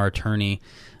drafted from our attorney.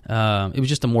 It was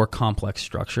just a more complex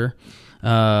structure.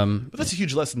 But that's a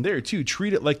huge lesson there too.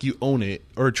 Treat it like you own it,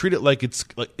 or treat it like it's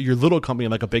like your little company,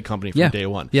 like a big company from day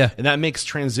one. Yeah, and that makes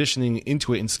transitioning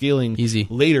into it and scaling easy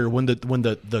later when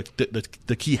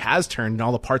the key has turned and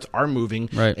all the parts are moving,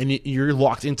 right? And you're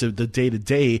locked into the day to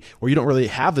day where you don't really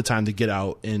have the time to get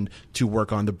out and to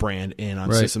work on the brand and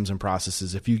on systems and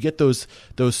processes. If you get those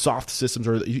soft systems,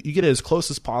 or you get it as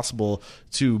close as possible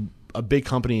to a big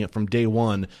company from day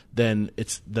one, then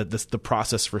it's the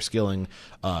process for scaling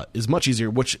is much easier,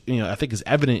 which I think is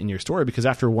evident in your story, because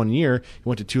after 1 year you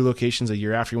went to 2 locations, a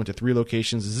year after you went to 3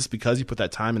 locations. Is this because you put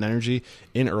that time and energy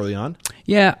in early on?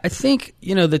 Yeah, I think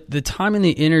the time and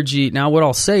the energy. Now what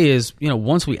I'll say is,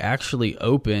 once we actually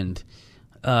opened,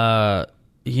 I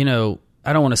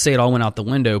don't want to say it all went out the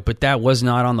window, but that was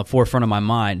not on the forefront of my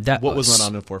mind. What was not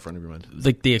on the forefront of your mind?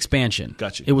 Like the expansion.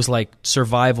 Gotcha. It was like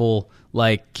survival,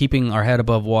 like keeping our head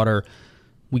above water.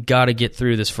 We got to get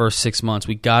through this first 6 months.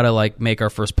 We got to make our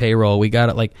first payroll. We got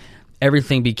to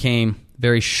everything became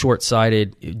very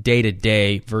short-sighted, day to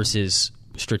day versus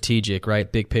strategic, right?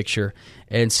 Big picture.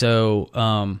 And so,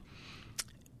 and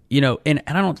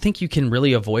I don't think you can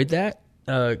really avoid that.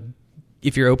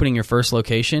 If you're opening your first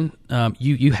location,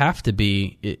 you have to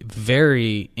be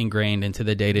very ingrained into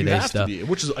the day-to-day stuff. To be,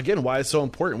 which is, again, why it's so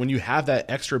important when you have that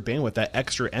extra bandwidth, that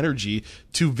extra energy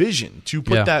to vision, to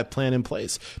put that plan in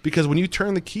place. Because when you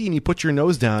turn the key and you put your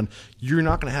nose down, you're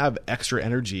not going to have extra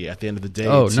energy at the end of the day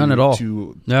none at all.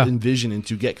 To envision and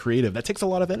to get creative. That takes a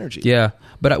lot of energy. Yeah,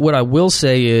 but what I will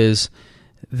say is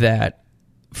that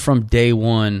from day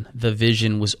one, the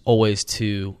vision was always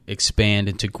to expand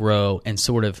and to grow, and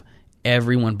sort of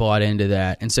everyone bought into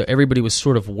that, and so everybody was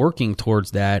sort of working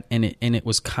towards that, and it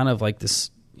was kind of like this,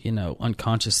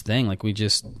 unconscious thing. We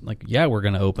just we're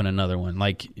going to open another one.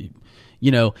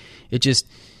 It just,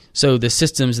 so the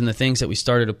systems and the things that we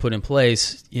started to put in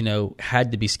place,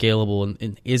 had to be scalable.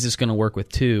 And is this going to work with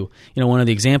 2? One of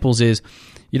the examples is,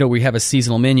 we have a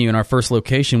seasonal menu in our first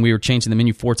location. We were changing the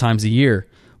menu 4 times a year.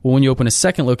 Well, when you open a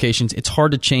second location, it's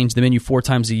hard to change the menu 4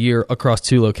 times a year across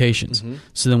 2 locations. Mm-hmm.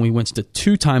 So then we went to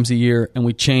 2 times a year, and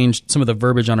we changed some of the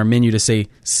verbiage on our menu to say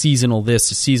seasonal this,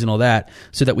 seasonal that,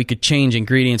 so that we could change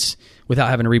ingredients without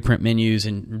having to reprint menus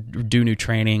and do new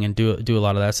training and do a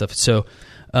lot of that stuff. So,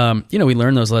 we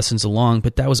learned those lessons along,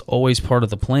 but that was always part of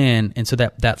the plan. And so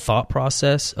that thought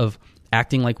process of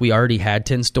acting like we already had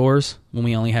 10 stores when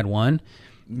we only had 1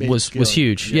 was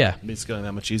huge. Yeah, made scaling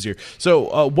that much easier.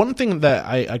 So one thing that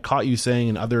I caught you saying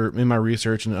in my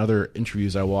research and other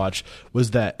interviews I watched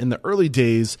was that in the early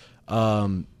days,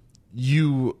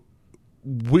 you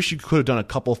wish you could have done a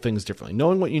couple things differently.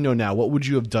 Knowing what you know now, what would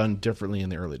you have done differently in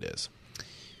the early days?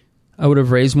 I would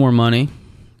have raised more money,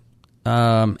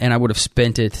 and I would have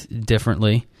spent it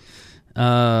differently.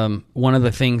 One of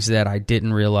the things that I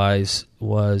didn't realize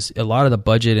was a lot of the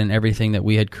budget and everything that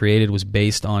we had created was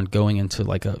based on going into a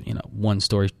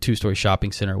 1-story, 2-story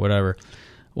shopping center or whatever.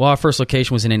 Well, our first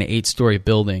location was in an 8-story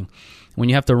building. When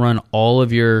you have to run all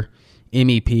of your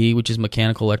MEP, which is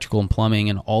mechanical, electrical, and plumbing,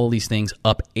 and all of these things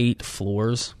up 8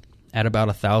 floors at about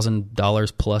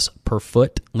 $1,000 plus per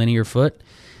linear foot,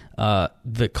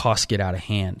 the costs get out of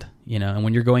hand. And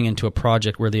when you're going into a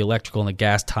project where the electrical and the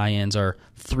gas tie-ins are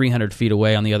 300 feet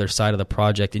away on the other side of the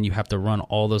project, and you have to run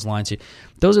all those lines,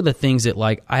 those are the things that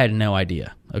I had no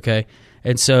idea. Okay.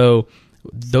 And so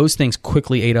those things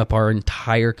quickly ate up our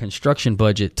entire construction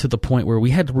budget to the point where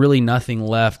we had really nothing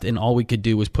left, and all we could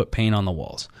do was put paint on the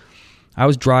walls. I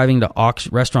was driving to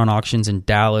restaurant auctions in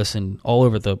Dallas and all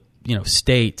over the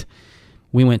state.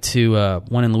 We went to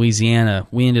one in Louisiana.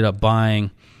 We ended up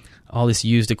buying all this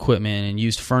used equipment and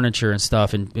used furniture and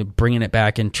stuff, and bringing it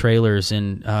back in trailers,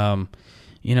 and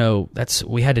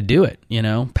we had to do it.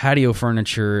 Patio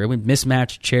furniture,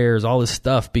 mismatched chairs, all this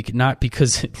stuff. Not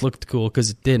because it looked cool, because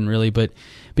it didn't really, but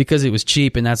because it was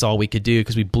cheap, and that's all we could do,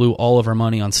 because we blew all of our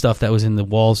money on stuff that was in the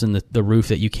walls and the roof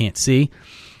that you can't see.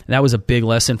 And that was a big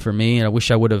lesson for me, and I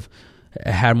wish I would have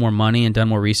had more money and done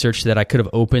more research so that I could have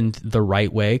opened the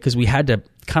right way, because we had to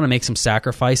kind of make some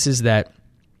sacrifices that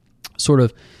sort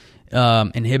of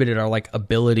inhibited our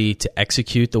ability to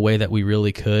execute the way that we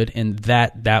really could, and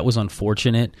that was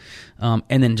unfortunate. And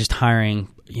then just hiring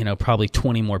probably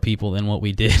 20 more people than what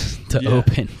we did to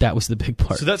open. That was the big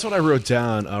part. So that's what I wrote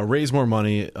down. Raise more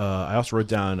money. I also wrote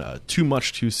down too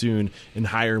much too soon and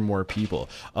hire more people.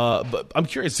 But I'm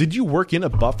curious, did you work in a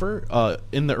buffer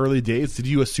in the early days? Did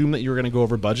you assume that you were going to go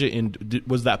over budget, and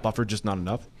was that buffer just not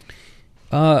enough?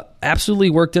 Absolutely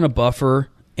worked in a buffer,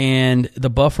 and the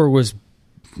buffer was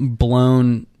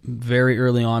blown very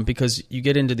early on, because you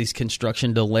get into these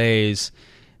construction delays,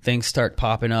 things start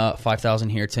popping up, 5,000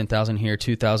 here, 10,000 here,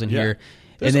 2,000 here.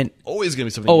 There's and then always going to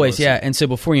be something. Always, yeah. And so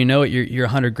before you know it, you're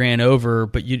 $100,000 over,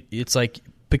 but it's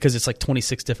because it's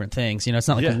 26 different things, it's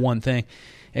not like one thing.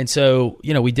 And so,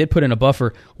 we did put in a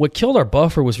buffer. What killed our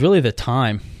buffer was really the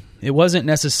time. It wasn't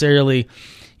necessarily,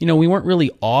 we weren't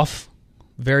really off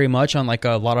very much on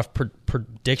a lot of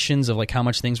predictions of how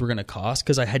much things were going to cost,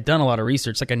 because I had done a lot of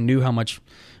research. I knew how much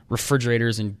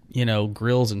refrigerators and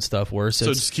grills and stuff were. So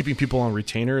just keeping people on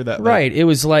retainer. Right. It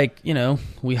was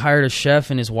we hired a chef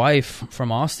and his wife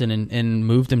from Austin and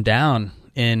moved him down,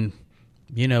 and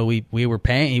we were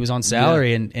paying. He was on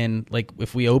salary, and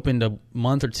if we opened a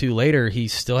month or two later, he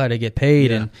still had to get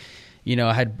paid. And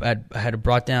I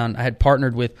had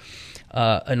partnered with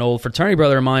an old fraternity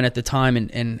brother of mine at the time,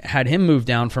 and had him move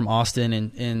down from Austin,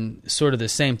 and sort of the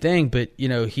same thing. But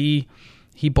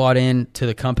he bought into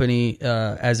the company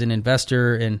as an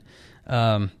investor, and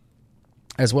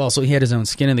as well, so he had his own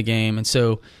skin in the game, and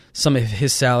so some of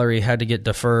his salary had to get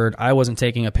deferred. I wasn't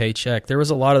taking a paycheck. There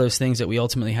was a lot of those things that we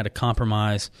ultimately had to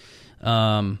compromise,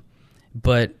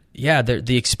 but yeah,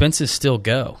 the expenses still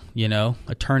go.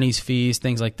 Attorney's fees,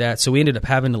 things like that. So we ended up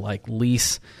having to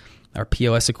lease our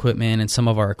POS equipment and some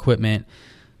of our equipment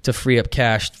to free up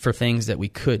cash for things that we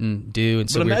couldn't do. And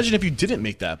so but imagine if you didn't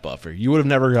make that buffer, you would have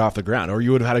never got off the ground, or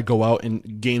you would have had to go out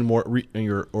and gain more,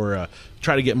 or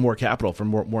try to get more capital from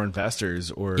more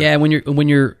investors. Or when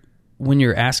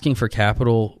you're asking for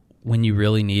capital when you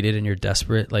really need it and you're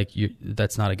desperate,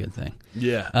 that's not a good thing.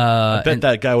 Yeah, I bet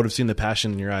that guy would have seen the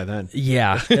passion in your eye then.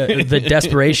 Yeah, the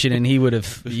desperation, and he would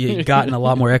have gotten a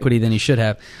lot more equity than he should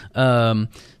have.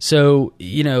 So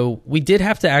we did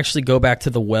have to actually go back to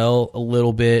the well a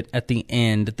little bit at the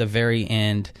very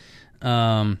end,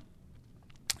 and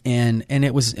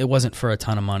it wasn't for a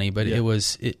ton of money, but it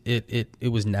was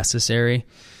necessary.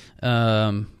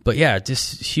 But yeah,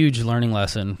 just huge learning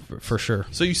lesson for sure.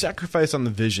 So you sacrificed on the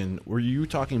vision. Were you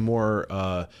talking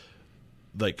more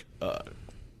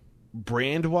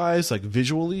brand wise,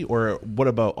 visually, or what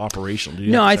about operational?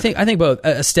 No, I think both.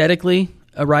 Aesthetically,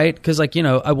 right? Because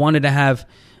I wanted to have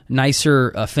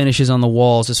nicer finishes on the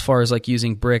walls, as far as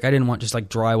using brick. I didn't want just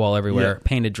drywall everywhere. Yeah.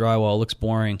 Painted drywall looks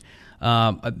boring.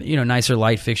 Nicer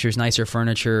light fixtures, nicer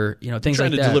furniture, things like that.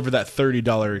 Trying to deliver that $30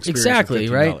 experience. Exactly,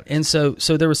 right? And so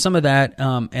there was some of that,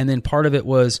 and then part of it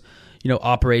was,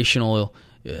 operational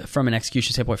from an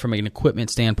execution standpoint, from an equipment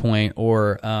standpoint,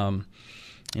 or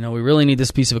we really need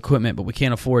this piece of equipment, but we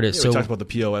can't afford it. Yeah, so we talked about the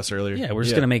POS earlier. Yeah, we're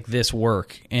just going to make this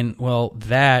work, and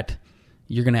that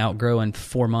you're going to outgrow in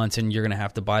 4 months, and you're going to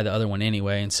have to buy the other one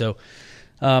anyway, and so.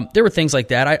 There were things like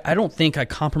that. I don't think I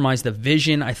compromised the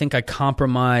vision. I think I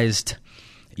compromised,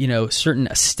 certain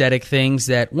aesthetic things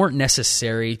that weren't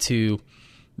necessary to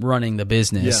running the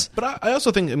business. Yeah. But I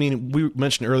also think, we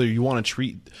mentioned earlier, you want to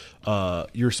treat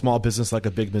your small business like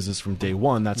a big business from day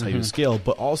one. That's how you scale.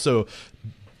 But also,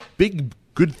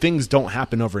 good things don't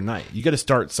happen overnight. You got to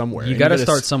start somewhere. You got to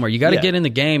start somewhere. You got to get in the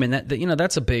game, and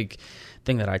that's a big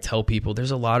thing that I tell people.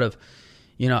 There's a lot of,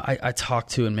 I talk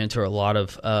to and mentor a lot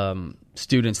of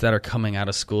students that are coming out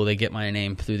of school. They get my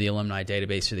name through the alumni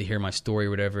database, or they hear my story or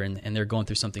whatever, and they're going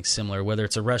through something similar, whether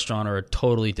it's a restaurant or a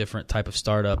totally different type of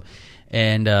startup.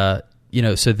 And,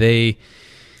 so they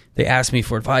ask me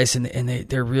for advice, and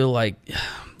they're real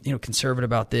conservative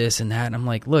about this and that. And I'm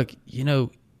like, look, you're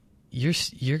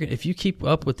if you keep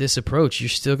up with this approach, you're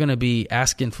still going to be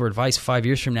asking for advice 5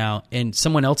 years from now, and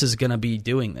someone else is going to be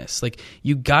doing this.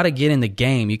 You got to get in the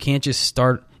game. You can't just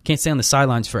can't stay on the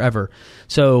sidelines forever.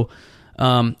 So,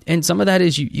 and some of that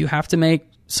is you have to make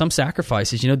some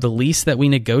sacrifices. The lease that we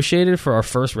negotiated for our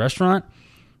first restaurant,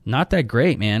 not that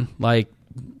great, man.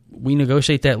 we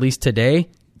negotiate that lease today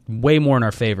way more in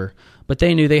our favor. But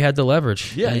they knew they had the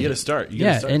leverage. Yeah, you got to start.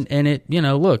 And it,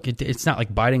 look, it's not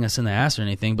like biting us in the ass or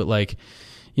anything, but like,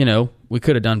 we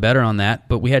could have done better on that,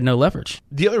 but we had no leverage.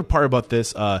 The other part about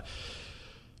this,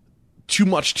 too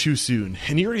much too soon.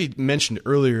 And you already mentioned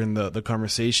earlier in the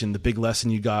conversation, the big lesson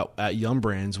you got at Yum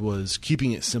Brands was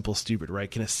keeping it simple, stupid,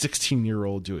 right? Can a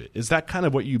 16-year-old do it? Is that kind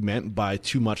of what you meant by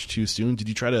too much too soon? Did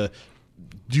you try to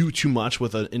do too much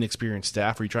with an inexperienced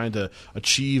staff? Were you trying to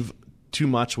achieve too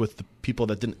much with the people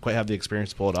that didn't quite have the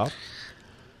experience to pull it off?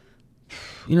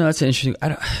 That's interesting.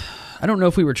 I don't know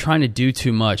if we were trying to do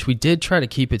too much. We did try to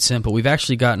keep it simple. We've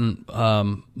actually gotten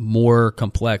more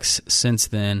complex since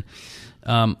then.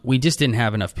 We just didn't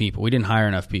have enough people. We didn't hire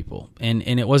enough people. And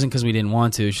it wasn't because we didn't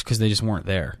want to, it's just because they just weren't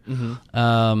there.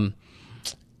 Mm-hmm.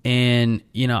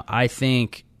 I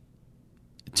think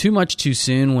too much too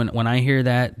soon, when I hear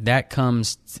that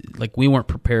comes, like, we weren't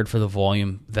prepared for the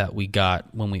volume that we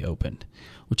got when we opened,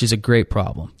 which is a great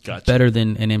problem. Gotcha. Better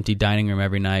than an empty dining room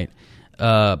every night.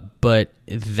 But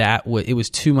it was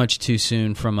too much too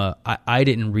soon I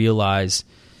didn't realize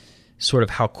sort of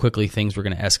how quickly things were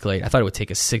going to escalate. I thought it would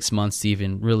take us 6 months to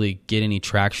even really get any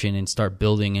traction and start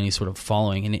building any sort of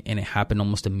following, and it happened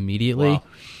almost immediately. Wow.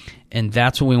 And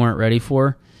that's what we weren't ready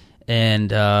for.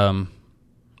 And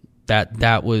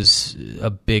that was a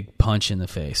big punch in the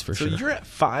face for sure. So you're at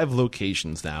 5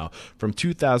 locations now from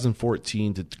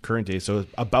 2014 to current day, so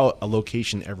about a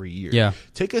location every year. Yeah.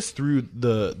 Take us through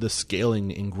the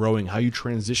scaling and growing, how you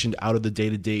transitioned out of the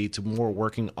day-to-day to more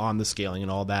working on the scaling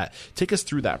and all that. Take us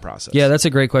through that process. Yeah, that's a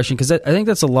great question, because I think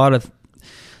that's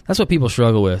what people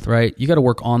struggle with, right? You got to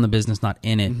work on the business, not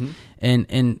in it. Mm-hmm.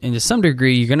 And to some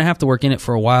degree, you're going to have to work in it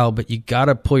for a while, but you got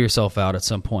to pull yourself out at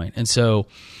some point. And so,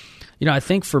 I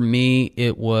think for me,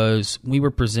 we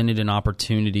were presented an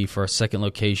opportunity for a second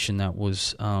location that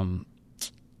was,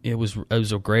 it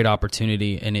was a great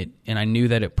opportunity, and I knew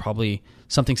that it probably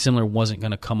something similar wasn't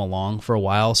going to come along for a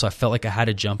while, so I felt like I had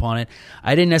to jump on it.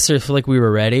 I didn't necessarily feel like we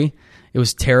were ready. It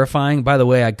was terrifying. By the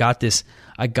way, I got this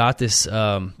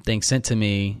thing sent to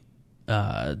me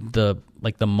the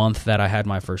month that I had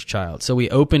my first child. So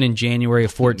we opened in January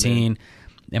of 2014,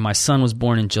 and my son was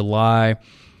born in July.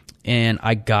 And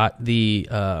I got the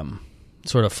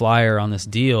sort of flyer on this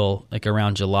deal like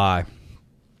around July.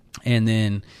 And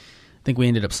then I think we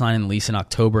ended up signing the lease in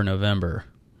October, November,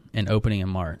 and opening in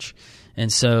March.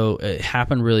 And so it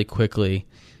happened really quickly.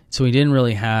 So we didn't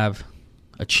really have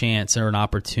a chance or an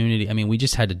opportunity. I mean, we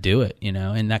just had to do it,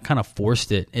 and that kind of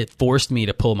forced it. It forced me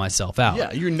to pull myself out.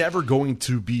 Yeah, you're never going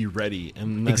to be ready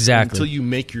until you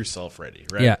make yourself ready,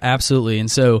 right? Yeah, absolutely. And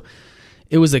so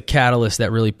it was a catalyst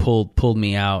that really pulled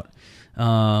me out.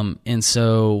 And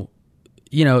so,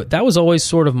 that was always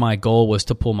sort of my goal, was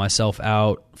to pull myself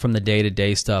out from the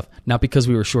day-to-day stuff. Not because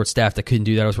we were short-staffed, I couldn't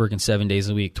do that. I was working 7 days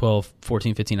a week, 12,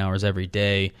 14, 15 hours every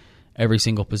day, every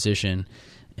single position.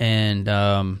 And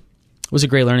it was a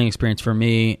great learning experience for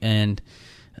me, and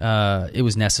it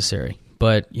was necessary.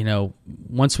 But,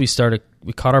 once we started,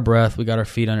 we caught our breath, we got our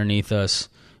feet underneath us,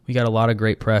 we got a lot of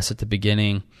great press at the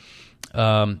beginning.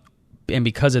 And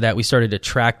because of that, we started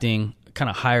attracting kind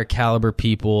of higher caliber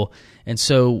people, and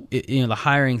so the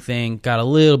hiring thing got a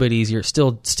little bit easier.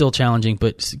 Still challenging,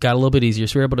 but got a little bit easier.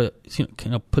 So we were able to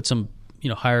kind of put some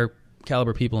higher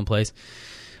caliber people in place,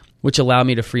 which allowed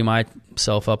me to free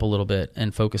myself up a little bit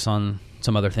and focus on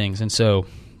some other things. And so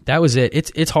that was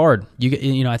it. It's hard.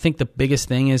 I think the biggest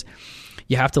thing is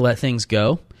you have to let things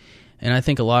go, and I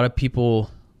think a lot of people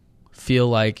feel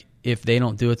like if they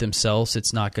don't do it themselves,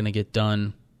 it's not going to get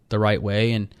done the right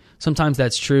way. And sometimes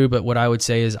that's true, but what I would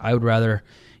say is I would rather,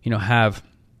 have,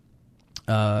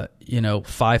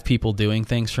 5 people doing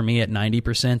things for me at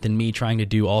 90% than me trying to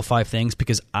do all 5 things,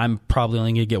 because I'm probably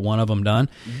only going to get one of them done.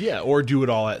 Yeah, or do it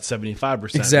all at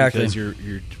 75%. Exactly. Because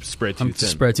you're spread too thin.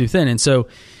 Spread too thin. And so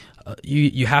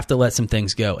you have to let some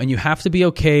things go, and you have to be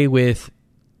okay with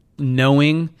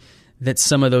knowing that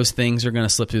some of those things are going to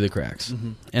slip through the cracks.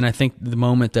 Mm-hmm. And I think the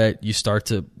moment that you start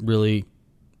to really,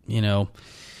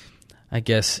 I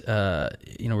guess,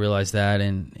 realize that,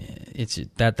 and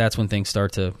that's when things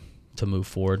start to move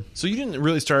forward. So you didn't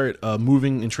really start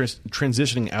moving and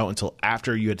transitioning out until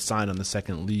after you had signed on the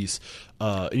second lease.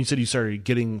 And you said you started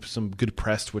getting some good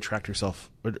press to attract yourself,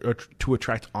 or to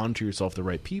attract onto yourself the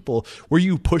right people. Were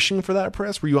you pushing for that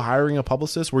press? Were you hiring a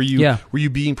publicist? Were you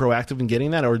being proactive in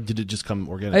getting that, or did it just come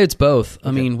organic? It's both. Okay.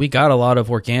 I mean, we got a lot of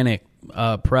organic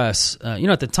press.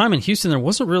 At the time in Houston, there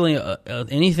wasn't really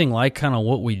anything like kind of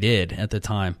what we did at the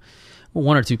time. Well,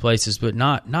 1 or 2 places, but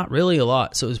not really a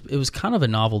lot. So it was kind of a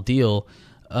novel deal.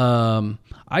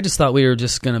 I just thought we were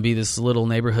just going to be this little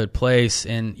neighborhood place,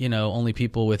 and only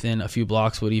people within a few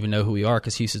blocks would even know who we are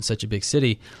because Houston's such a big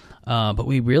city. But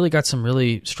we really got some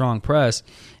really strong press,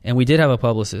 and we did have a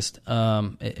publicist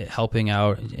helping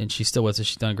out, and she's still with us.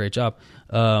 She's done a great job.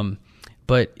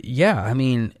 But yeah, I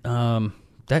mean,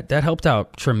 that helped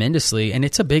out tremendously, and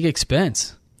it's a big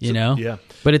expense. Yeah,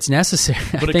 but it's necessary.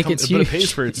 But I think it's huge. But it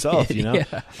pays for itself. Yeah.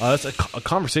 That's a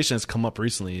conversation that's come up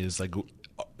recently. Is like,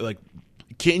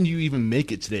 can you even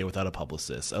make it today without a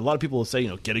publicist? A lot of people will say,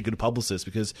 get a good publicist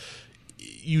because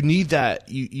you need that.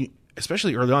 You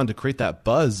especially early on to create that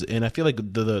buzz. And I feel like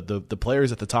the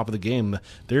players at the top of the game,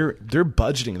 they're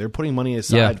budgeting, they're putting money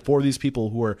aside for these people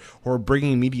who are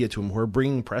bringing media to them, who are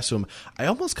bringing press to them. I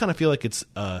almost kind of feel like it's.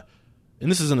 And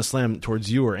this isn't a slam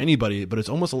towards you or anybody, but it's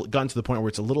almost gotten to the point where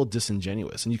it's a little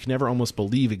disingenuous, and you can never almost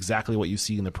believe exactly what you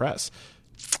see in the press.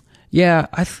 Yeah,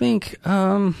 I think,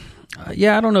 I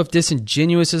don't know if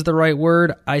disingenuous is the right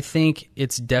word. I think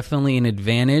it's definitely an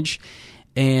advantage,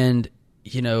 and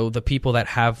the people that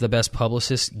have the best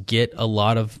publicists get a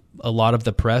lot of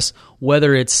the press,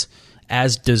 whether it's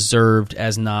as deserved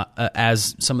as not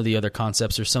as some of the other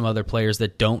concepts or some other players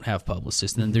that don't have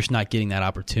publicists, and they're just not getting that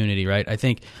opportunity, right? I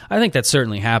think that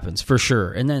certainly happens for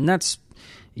sure, and then that's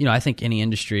I think any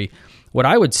industry. What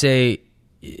I would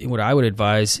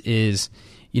advise is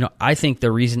I think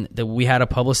the reason that we had a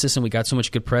publicist and we got so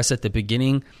much good press at the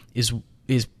beginning is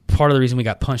part of the reason we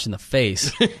got punched in the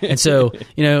face, and so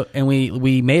and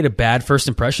we made a bad first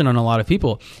impression on a lot of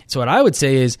people. So what I would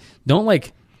say is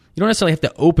you don't necessarily have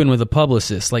to open with a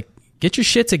publicist. Get your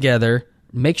shit together.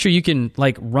 Make sure you can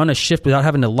run a shift without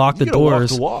having to lock the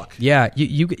doors. Walk the walk. Yeah,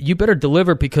 you better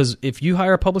deliver, because if you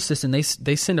hire a publicist and they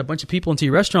send a bunch of people into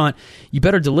your restaurant, you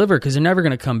better deliver because they're never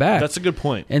going to come back. That's a good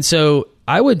point. And so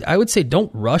I would say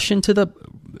don't rush into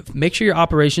make sure your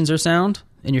operations are sound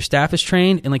and your staff is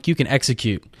trained and you can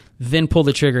execute. Then pull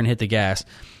the trigger and hit the gas.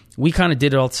 We kind of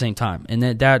did it all at the same time, and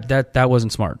that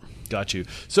wasn't smart. Got you.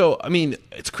 So, I mean,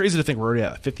 it's crazy to think we're already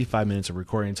at 55 minutes of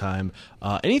recording time.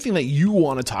 Anything that you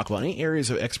want to talk about, any areas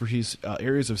of expertise,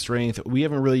 areas of strength? We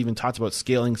haven't really even talked about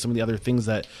scaling, some of the other things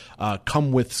that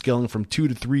come with scaling from 2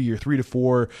 to 3 or 3 to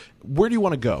 4. Where do you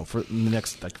want to go for the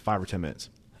next 5 or 10 minutes?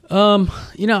 I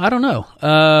don't know.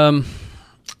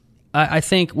 I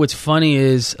think what's funny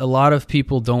is a lot of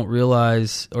people don't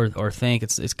realize or think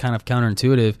it's kind of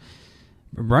counterintuitive.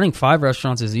 Running 5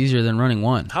 restaurants is easier than running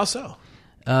 1. How so?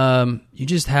 You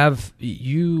just have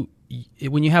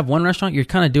when you have 1 restaurant, you're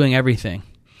kind of doing everything,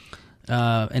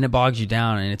 and it bogs you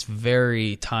down, and it's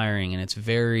very tiring, and it's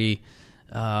very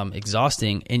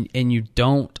exhausting, and you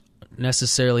don't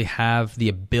necessarily have the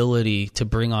ability to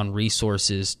bring on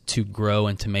resources to grow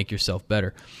and to make yourself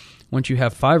better. Once you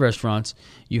have 5 restaurants,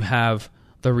 you have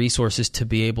the resources to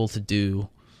be able to do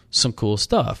some cool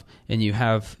stuff, and you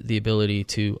have the ability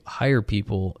to hire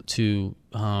people to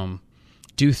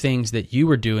do things that you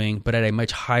were doing, but at a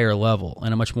much higher level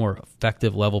and a much more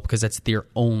effective level, because that's their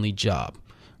only job,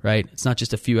 right? It's not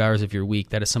just a few hours of your week.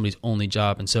 That is somebody's only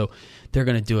job, and so they're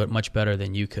going to do it much better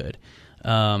than you could.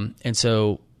 And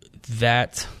so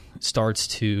that starts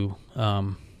to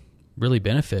really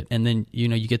benefit, and then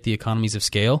you get the economies of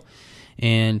scale,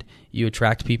 and you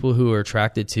attract people who are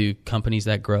attracted to companies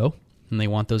that grow, and they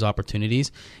want those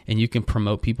opportunities, and you can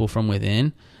promote people from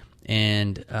within,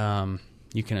 and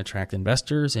you can attract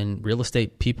investors, and real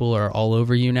estate people are all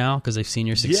over you now because they've seen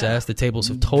your success. Yeah. The tables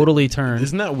have totally turned.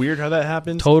 Isn't that weird how that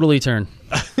happens? Totally turned.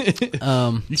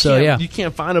 You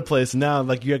can't find a place now.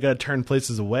 You got to turn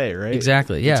places away, right?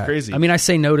 Exactly. Yeah, it's crazy. I mean, I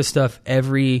say no to stuff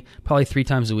probably 3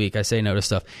 times a week. I say no to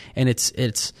stuff, and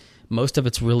it's most of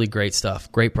it's really great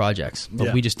stuff, great projects,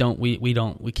 but we just don't.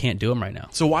 We can't do them right now.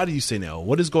 So why do you say no?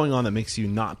 What is going on that makes you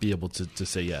not be able to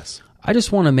say yes? I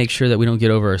just want to make sure that we don't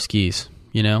get over our skis.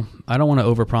 I don't want to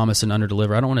overpromise and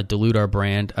underdeliver. I don't want to dilute our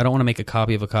brand. I don't want to make a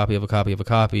copy of a copy of a copy of a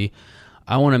copy.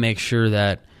 I want to make sure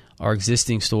that our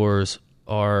existing stores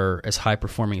are as high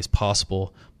performing as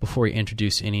possible before we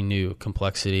introduce any new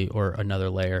complexity or another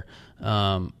layer.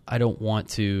 I don't want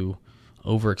to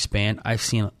overexpand. I've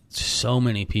seen so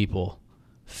many people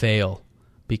fail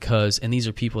and these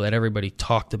are people that everybody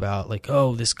talked about,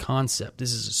 this concept,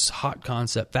 this is a hot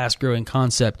concept, fast growing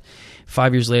concept.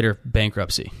 5 years later,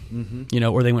 bankruptcy,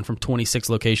 or they went from 26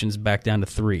 locations back down to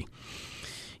 3,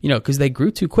 because they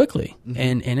grew too quickly,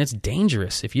 and it's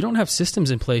dangerous. If you don't have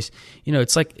systems in place,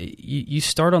 it's like you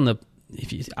start on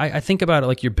I think about it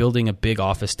like you're building a big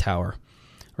office tower,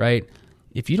 right?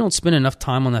 If you don't spend enough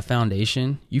time on that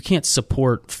foundation, you can't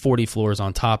support 40 floors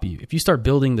on top of you. If you start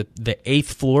building the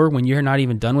 8th floor when you're not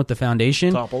even done with the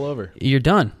foundation, topple over. You're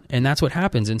done, and that's what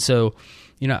happens. And so,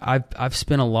 I've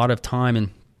spent a lot of time,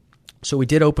 and So we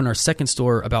did open our second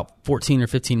store about 14 or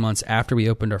 15 months after we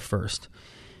opened our first.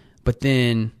 But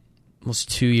then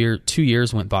almost 2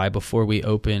 years went by before we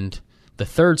opened the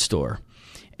third store.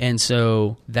 And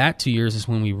so that 2 years is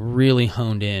when we really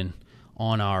honed in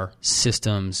on our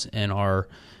systems and our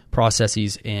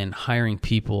processes and hiring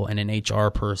people and an HR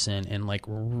person and like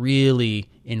really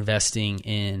investing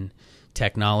in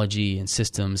technology and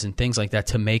systems and things like that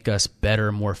to make us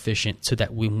better, more efficient, so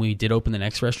that when we did open the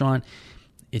next restaurant,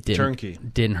 it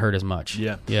didn't hurt as much.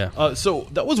 Yeah. So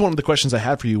that was one of the questions I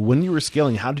had for you. When you were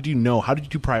scaling, how did you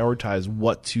prioritize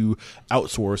what to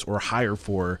outsource or hire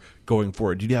for going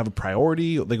forward? Did you have a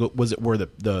priority? Like, was it where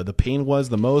the pain was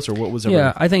the most, or what was it?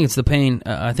 Yeah, I think it's the pain.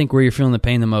 I think where you're feeling the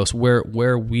pain the most,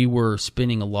 where we were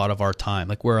spending a lot of our time,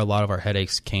 like where a lot of our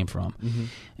headaches came from. Mm-hmm.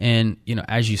 And,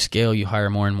 as you scale, you hire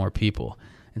more and more people.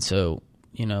 And so,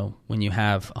 when you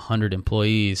have 100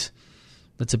 employees,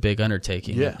 that's a big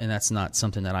undertaking. Yeah. And that's not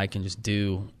something that I can just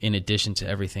do in addition to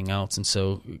everything else. And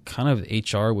so kind of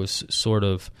HR was sort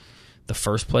of the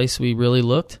first place we really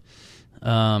looked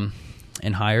and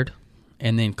hired.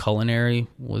 And then culinary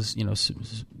was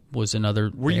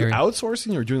another Were you area.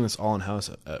 outsourcing or doing this all in-house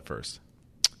at first?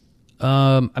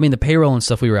 The payroll and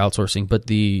stuff we were outsourcing, but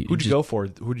Who did you go for?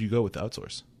 Who did you go with to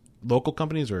outsource? Local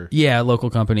companies or? Yeah, local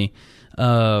company.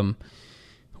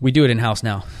 We do it in-house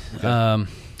now.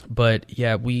 Okay. But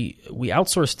yeah, we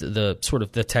outsourced the sort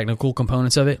of the technical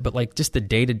components of it, but like just the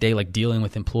day-to-day, like dealing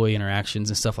with employee interactions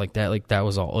and stuff like that, like that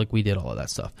was all, like we did all of that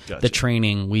stuff. Gotcha. The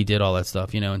training, we did all that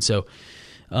stuff, and so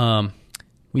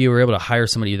we were able to hire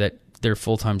somebody that their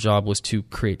full-time job was to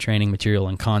create training material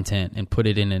and content and put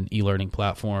it in an e-learning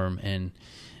platform and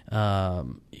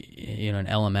an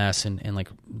LMS and like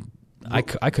I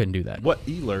couldn't do that. What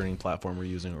e-learning platform were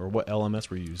you using, or what LMS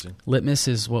were you using? Litmus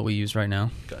is what we use right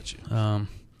now. Got you.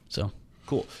 So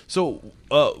cool. So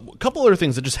a couple other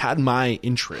things that just had my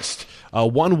interest.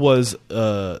 One was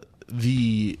the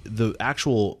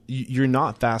actual. You're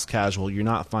not fast casual. You're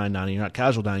not fine dining. You're not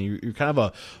casual dining. You're kind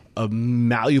of a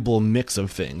malleable mix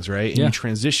of things, right? And yeah. you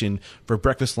transition for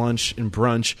breakfast, lunch, and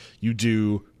brunch. You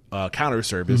do counter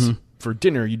service. Mm-hmm. For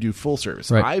dinner, you do full service.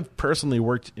 Right. I've personally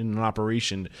worked in an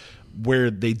operation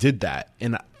where they did that,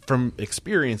 and from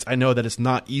experience, I know that it's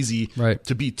not easy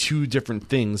to be two different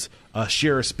things,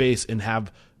 share a space and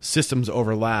have systems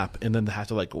overlap, and then have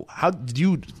to how did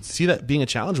you see that being a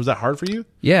challenge? Was that hard for you?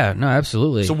 Yeah, no,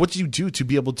 absolutely. So what do you do to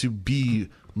be able to be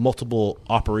multiple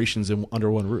operations under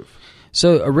one roof?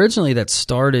 So originally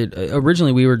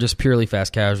we were just purely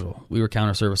fast casual. We were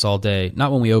counter service all day,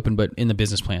 not when we opened, but in the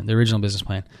business plan, the original business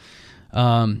plan.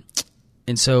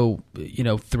 And so,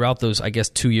 throughout those, I guess,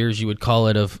 2 years, you would call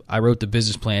it I wrote the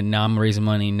business plan. Now I'm raising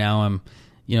money. Now I'm,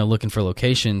 looking for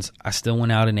locations. I still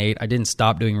went out and ate. I didn't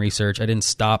stop doing research. I didn't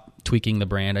stop tweaking the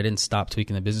brand. I didn't stop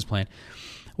tweaking the business plan.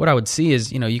 What I would see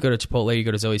is, you go to Chipotle, you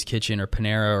go to Zoe's Kitchen or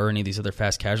Panera or any of these other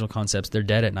fast casual concepts. They're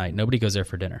dead at night. Nobody goes there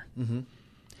for dinner. Mm-hmm.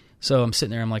 So I'm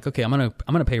sitting there. I'm like, okay, I'm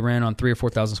gonna pay rent on 3,000 or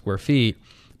 4,000 square feet,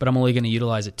 but I'm only going to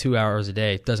utilize it 2 hours a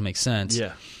day. It doesn't make sense.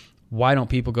 Yeah. Why don't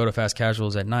people go to fast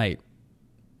casuals at night?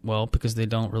 Well, because they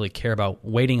don't really care about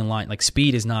waiting in line. Like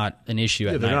speed is not an issue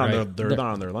at night. They're not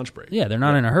on their lunch break. Yeah, they're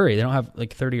not in a hurry. They don't have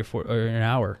like 30 or an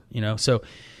hour, So,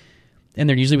 and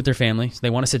they're usually with their family. So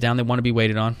they want to sit down. They want to be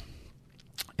waited on.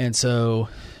 And so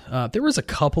there was a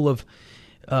couple of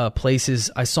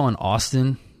places I saw in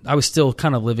Austin. I was still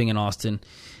kind of living in Austin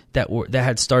that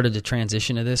had started to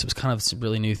transition to this. It was kind of a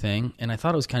really new thing, and I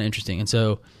thought it was kind of interesting. And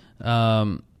so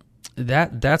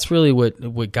that's really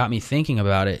what got me thinking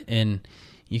about it. And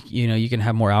you can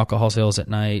have more alcohol sales at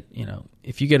night.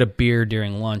 If you get a beer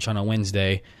during lunch on a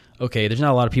Wednesday, okay, there's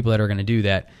not a lot of people that are going to do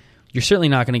that. You're certainly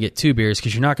not going to get 2 beers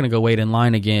because you're not going to go wait in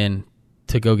line again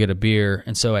to go get a beer.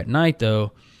 And so at night,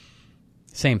 though,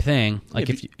 same thing. Like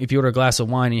if you order a glass of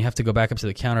wine and you have to go back up to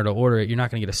the counter to order it, you're not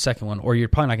going to get a second one, or you're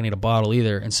probably not going to get a bottle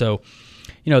either. And so,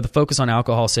 the focus on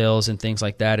alcohol sales and things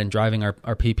like that, and driving our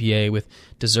PPA with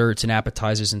desserts and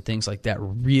appetizers and things like that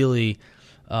really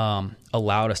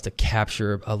allowed us to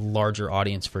capture a larger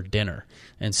audience for dinner.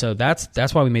 And so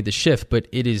that's why we made the shift. But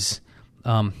it is,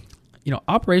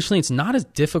 operationally, it's not as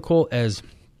difficult as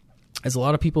a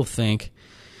lot of people think.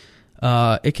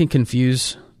 It can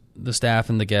confuse the staff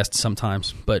and the guests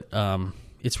sometimes, but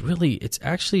it's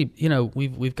actually,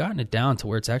 we've gotten it down to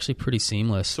where it's actually pretty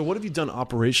seamless. So what have you done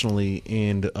operationally,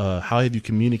 and how have you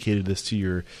communicated this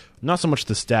to not so much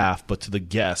the staff, but to the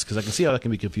guests? Because I can see how that can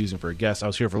be confusing for a guest. I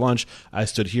was here for lunch. I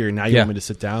stood here. Now you want me to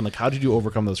sit down. Like, how did you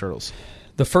overcome those hurdles?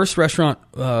 The first restaurant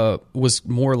was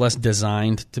more or less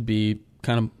designed to be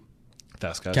kind of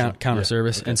fast casual. Counter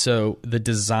service. Okay. And so the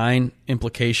design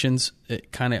implications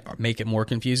kind of make it more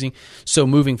confusing. So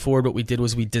moving forward, what we did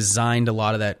was we designed a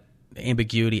lot of that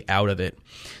ambiguity out of it,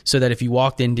 so that if you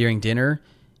walked in during dinner,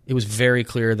 it was very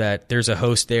clear that there's a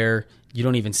host there. You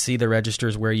don't even see the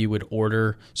registers where you would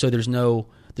order. So there's no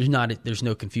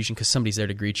confusion because somebody's there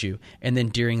to greet you. And then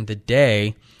during the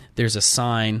day, there's a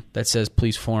sign that says,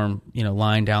 please form,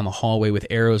 line down the hallway with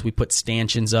arrows. We put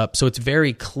stanchions up. So it's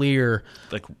very clear,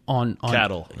 like on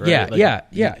cattle. Right? Yeah, like,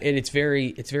 yeah. And it's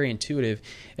very intuitive.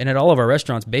 And at all of our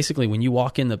restaurants, basically when you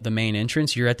walk in the main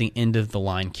entrance, you're at the end of the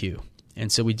line queue.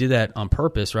 And so we do that on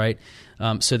purpose, right?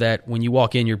 So that when you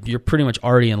walk in, you're pretty much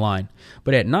already in line.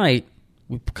 But at night,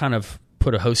 we kind of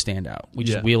put a host stand out. We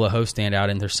just wheel a host stand out,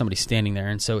 and there's somebody standing there.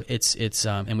 And so it's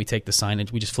and we take the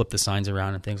signage, we just flip the signs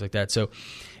around and things like that. So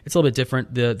it's a little bit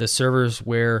different. The servers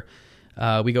wear,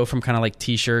 we go from kind of like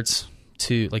T-shirts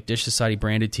to like Dish Society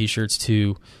branded T-shirts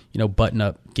to button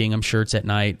up gingham shirts at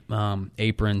night,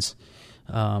 aprons,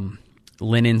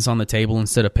 linens on the table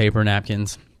instead of paper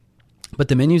napkins. But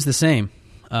the menu's the same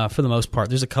for the most part.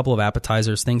 There's a couple of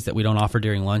appetizers, things that we don't offer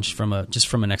during lunch from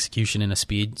an execution and a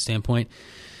speed standpoint.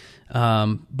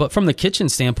 But from the kitchen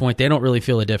standpoint, they don't really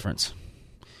feel a difference.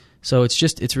 So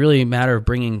it's really a matter of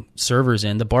bringing servers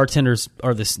in. The bartenders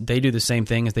they do the same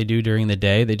thing as they do during the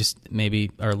day. They just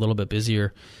maybe are a little bit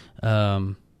busier.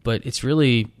 But it's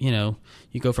really, you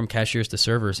go from cashiers to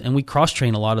servers, and we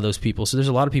cross-train a lot of those people. So there's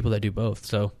a lot of people that do both.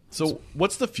 So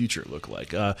what's the future look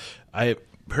like? I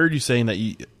heard you saying that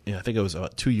I think it was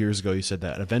about 2 years ago, you said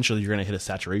that eventually you're going to hit a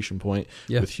saturation point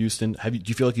with Houston. Do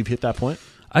you feel like you've hit that point?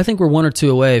 I think we're 1 or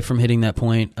 2 away from hitting that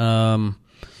point.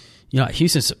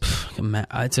 Houston's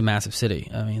it's a massive city.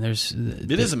 I mean, it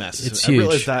is a massive city. It's huge. I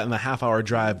realized that in the half-hour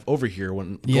drive over here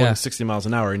when going 60 miles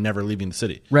an hour and never leaving the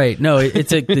city. Right. No,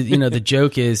 it's the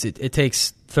joke is it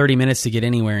takes 30 minutes to get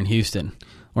anywhere in Houston,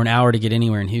 or an hour to get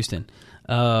anywhere in Houston,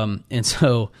 and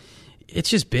so it's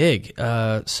just big.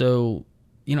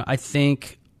 I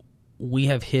think we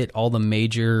have hit all the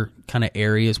major kind of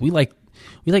areas. We like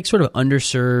sort of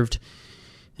underserved,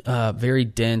 very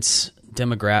dense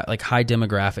demographic, like high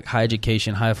demographic, high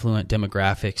education, high affluent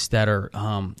demographics that are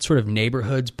sort of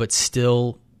neighborhoods, but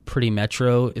still pretty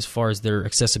metro as far as their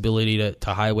accessibility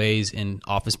to highways and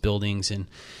office buildings and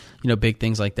big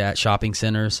things like that, shopping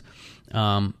centers.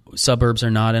 Suburbs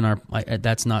are not in our.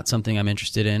 That's not something I'm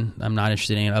interested in. I'm not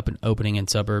interested in opening in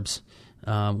suburbs.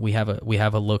 We have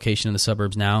a location in the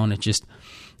suburbs now, and it's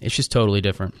just totally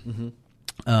different.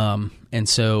 Mm-hmm. And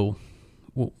so,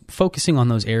 focusing on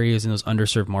those areas and those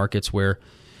underserved markets where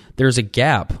there's a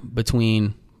gap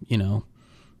between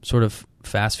sort of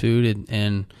fast food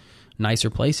and nicer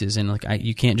places, and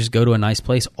you can't just go to a nice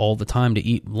place all the time to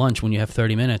eat lunch when you have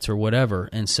 30 minutes or whatever.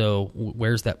 And so,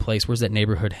 where's that place? Where's that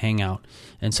neighborhood hangout?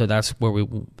 And so that's where we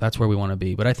want to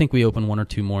be. But I think we open 1 or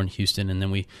 2 more in Houston, and then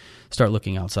we start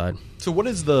looking outside. So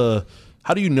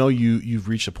how do you know you've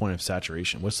reached a point of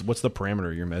saturation? What's the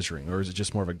parameter you're measuring, or is it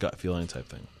just more of a gut feeling type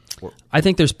thing? I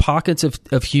think there's pockets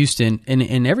of Houston,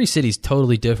 and every city's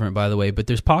totally different, by the way, but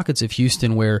there's pockets of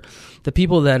Houston where the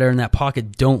people that are in that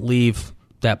pocket don't leave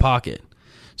that pocket.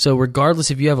 So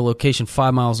regardless if you have a location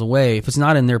 5 miles away, if it's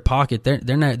not in their pocket, they're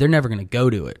never going to go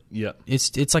to it. Yeah,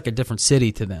 it's like a different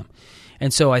city to them.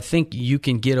 And so I think you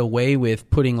can get away with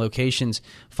putting locations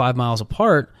 5 miles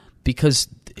apart because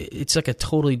it's like a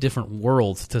totally different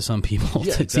world to some people.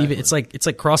 Yeah, exactly. It's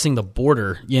like crossing the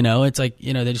border, It's like,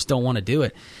 they just don't want to do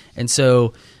it. And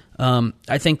so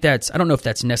I think I don't know if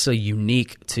that's necessarily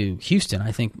unique to Houston.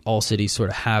 I think all cities sort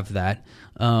of have that.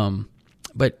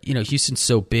 But Houston's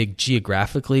so big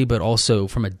geographically, but also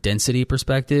from a density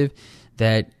perspective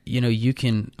that, you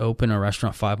can open a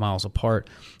restaurant 5 miles apart.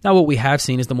 Now, what we have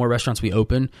seen is the more restaurants we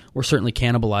open, we're certainly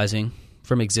cannibalizing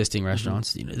from existing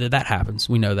restaurants. Mm-hmm. That happens.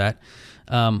 We know that.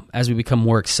 As we become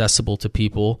more accessible to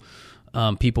people,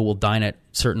 people will dine at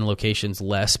certain locations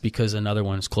less because another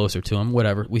one is closer to them.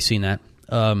 Whatever. We've seen that.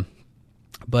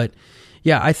 But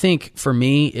yeah, I think for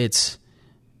me,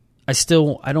 I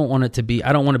don't want to be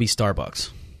Starbucks.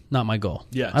 Not my goal.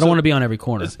 Yeah, I don't want to be on every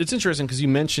corner. It's interesting because you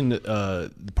mentioned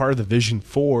part of the vision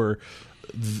for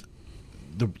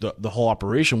the whole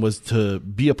operation was to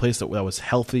be a place that was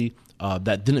healthy,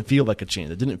 that didn't feel like a chain,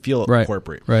 that didn't feel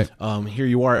corporate. Right. Here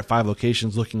you are at 5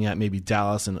 locations, looking at maybe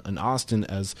Dallas and Austin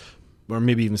or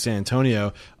maybe even San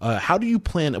Antonio. How do you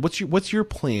plan? What's your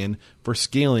plan for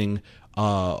scaling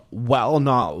while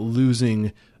not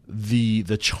losing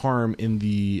the charm in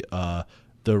the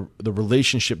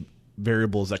relationship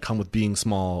variables that come with being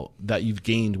small that you've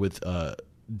gained with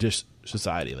Dish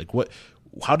Society?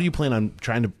 How do you plan on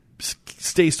trying to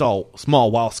stay small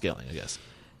while scaling, I guess?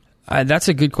 That's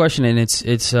a good question, and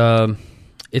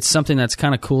it's something that's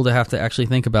kind of cool to have to actually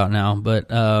think about now.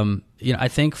 But I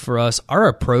think for us, our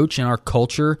approach and our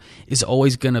culture is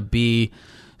always going to be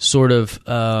sort of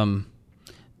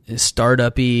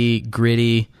startup-y,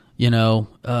 gritty,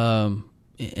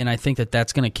 and I think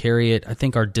that's going to carry it. I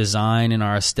think our design and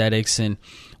our aesthetics, and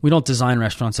we don't design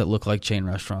restaurants that look like chain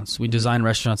restaurants. We design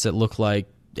restaurants that look like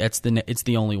it's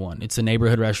the only one. It's a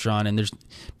neighborhood restaurant, and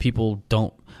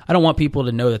I don't want people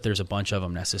to know that there's a bunch of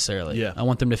them necessarily. Yeah. I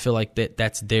want them to feel like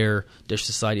that's their Dish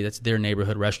Society, that's their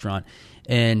neighborhood restaurant.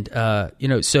 And,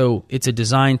 so it's a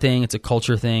design thing, it's a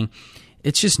culture thing.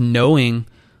 It's just knowing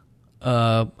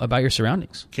about your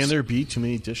surroundings. Can there be too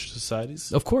many Dish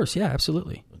Societies? Of course, yeah,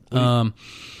 absolutely. And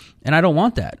I don't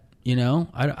want that,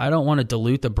 I don't want to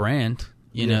dilute the brand,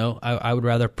 know. I would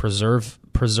rather preserve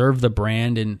the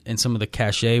brand and some of the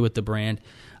cachet with the brand.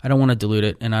 I don't want to dilute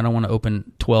it, and I don't want to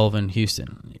open 12 in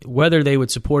Houston. Whether they would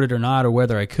support it or not, or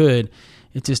whether I could,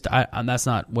 it's just that's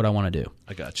not what I want to do.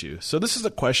 I got you. So this is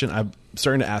a question I'm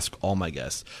starting to ask all my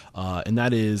guests, and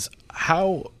that is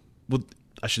I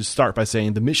should start by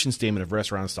saying the mission statement of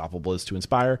Restaurant Unstoppable is to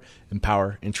inspire,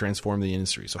 empower, and transform the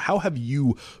industry. So how have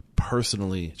you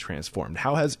personally transformed?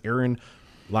 How has Aaron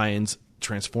Lyons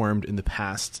transformed in the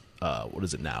past,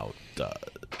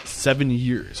 7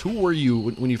 years? Who were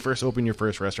you when you first opened your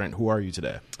first restaurant? Who are you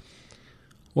today?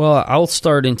 Well, I'll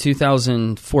start in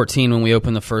 2014 when we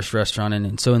opened the first restaurant.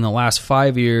 And so in the last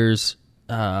 5 years,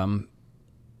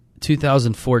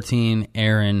 2014,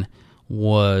 Aaron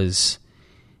was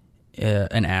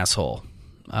an asshole.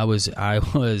 I was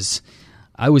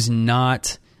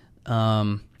not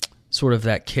sort of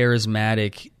that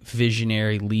charismatic,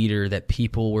 visionary leader that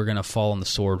people were going to fall on the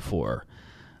sword for.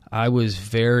 I was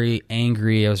very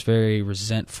angry. I was very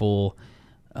resentful.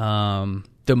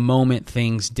 The moment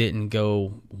things didn't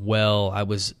go well, I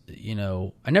was,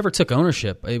 I never took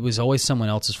ownership. It was always someone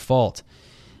else's fault.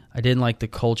 I didn't like the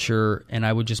culture, and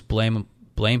I would just blame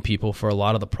people for a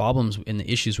lot of the problems and the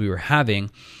issues we were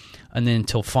having. And then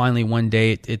until finally one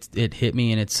day it hit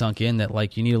me and it sunk in that,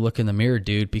 like, you need to look in the mirror,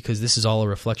 dude, because this is all a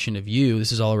reflection of you.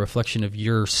 This is all a reflection of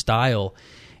your style,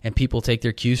 and people take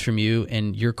their cues from you,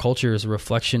 and your culture is a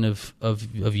reflection of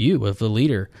you, of the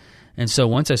leader. And so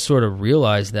once I sort of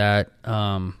realized that,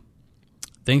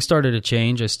 things started to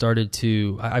change.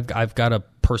 I've got a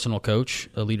personal coach,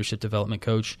 a leadership development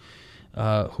coach,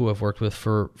 who I've worked with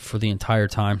for the entire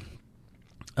time.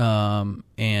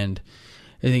 And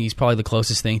I think he's probably the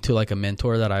closest thing to like a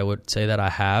mentor that I would say that I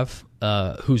have,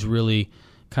 who's really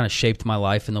kind of shaped my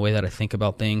life in the way that I think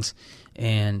about things.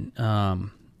 And I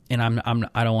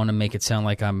don't want to make it sound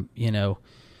like I'm,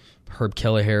 Herb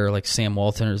Kelleher or like Sam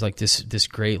Walton or like this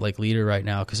great like leader right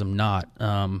now, because I'm not.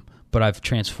 But I've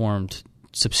transformed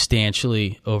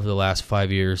substantially over the last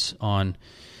 5 years on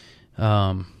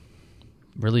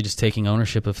really just taking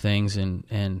ownership of things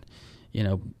and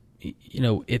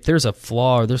if there's a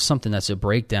flaw or there's something that's a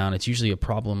breakdown, it's usually a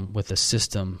problem with a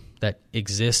system that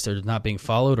exists or not being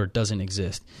followed or doesn't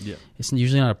exist. Yeah. It's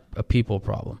usually not a people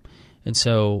problem. And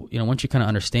so, once you kind of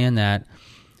understand that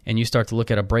and you start to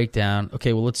look at a breakdown,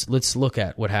 okay, well, let's look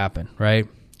at what happened, right?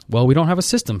 Well, we don't have a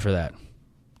system for that,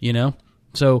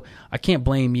 So I can't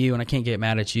blame you and I can't get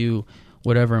mad at you,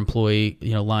 whatever employee,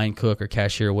 line cook or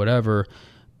cashier or whatever,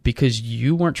 because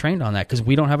you weren't trained on that, because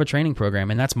we don't have a training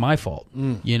program, and that's my fault,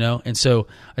 And so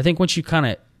I think once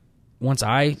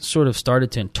I sort of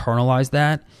started to internalize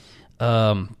that,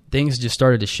 things just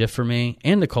started to shift for me,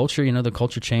 and the culture, the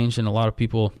culture changed, and a lot of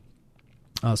people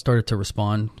started to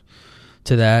respond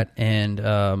to that, and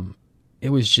it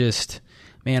was just,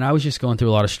 man, I was just going through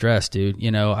a lot of stress, dude.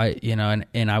 And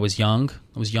I was young,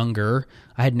 I was younger,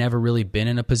 I had never really been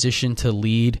in a position to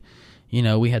lead.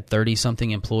 We had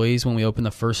 30-something employees when we opened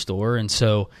the first store, and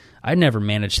so I'd never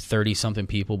managed 30-something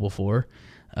people before.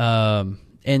 And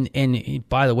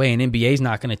by the way, an MBA is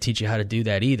not going to teach you how to do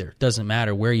that either. It doesn't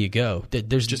matter where you go.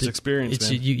 There's just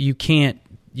experience, man. You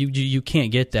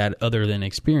can't get that other than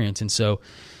experience. And so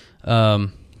that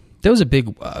was a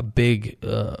big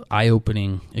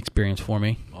eye-opening experience for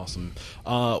me. Awesome.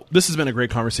 This has been a great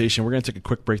conversation. We're going to take a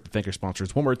quick break to thank our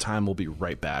sponsors. One more time, we'll be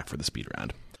right back for the speed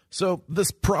round. So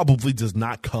this probably does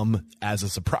not come as a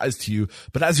surprise to you,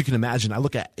 but as you can imagine, I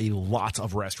look at a lot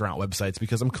of restaurant websites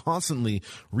because I'm constantly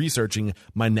researching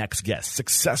my next guest,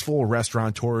 successful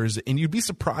restaurateurs, and you'd be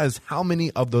surprised how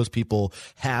many of those people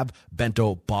have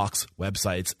bento box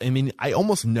websites. I mean, I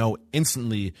almost know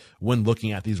instantly when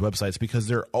looking at these websites because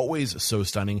they're always so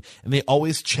stunning and they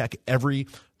always check every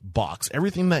box.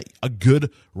 Everything that a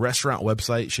good restaurant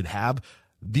website should have,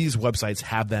 these websites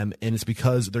have them, and it's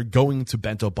because they're going to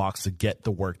Bento Box to get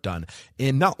the work done.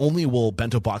 And not only will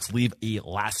Bento Box leave a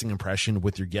lasting impression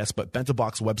with your guests, but Bento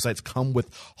Box websites come with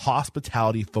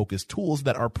hospitality-focused tools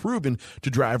that are proven to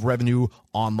drive revenue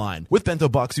online. With Bento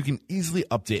Box, you can easily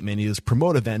update menus,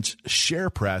 promote events, share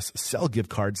press, sell gift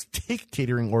cards, take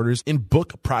catering orders, and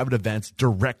book private events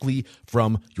directly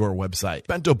from your website.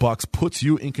 Bento Box puts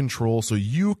you in control so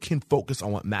you can focus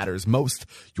on what matters most,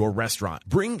 your restaurant.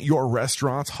 Bring your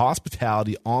restaurant's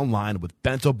hospitality online with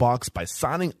Bento Box by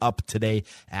signing up today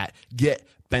at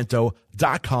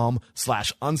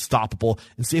getbento.com/unstoppable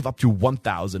and save up to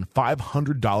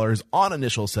 $1,500 on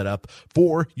initial setup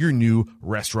for your new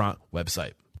restaurant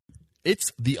website.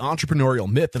 It's the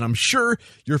entrepreneurial myth, and I'm sure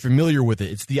you're familiar with it.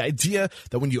 It's the idea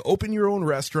that when you open your own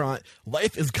restaurant,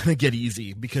 life is going to get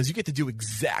easy because you get to do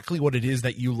exactly what it is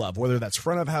that you love, whether that's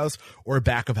front of house or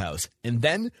back of house. And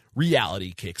then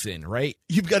reality kicks in, right?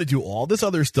 You've got to do all this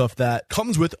other stuff that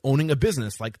comes with owning a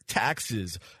business, like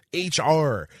taxes,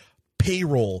 HR,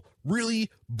 payroll, really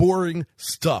boring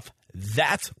stuff.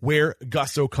 That's where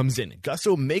Gusto comes in.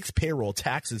 Gusto makes payroll,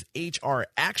 taxes, HR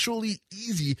actually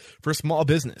easy for small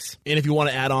business. And if you want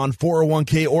to add on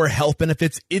 401k or health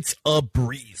benefits, it's a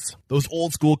breeze. Those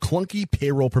old school clunky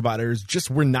payroll providers just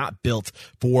were not built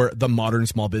for the modern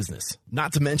small business.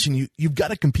 Not to mention, you've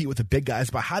got to compete with the big guys,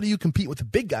 but how do you compete with the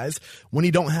big guys when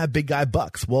you don't have big guy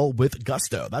bucks? Well, with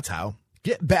Gusto, that's how.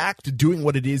 Get back to doing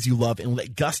what it is you love and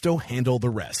let Gusto handle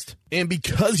the rest. And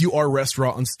because you are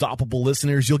Restaurant Unstoppable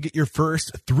listeners, you'll get your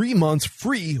first 3 months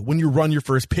free when you run your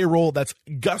first payroll. That's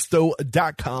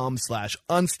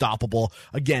gusto.com/unstoppable.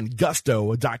 Again,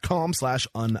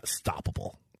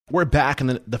 gusto.com/unstoppable. We're back,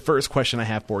 and the first question I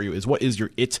have for you is, what is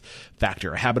your IT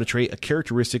factor? A habit, a trait, a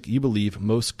characteristic you believe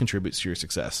most contributes to your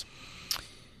success?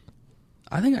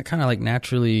 I think I kind of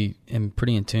naturally am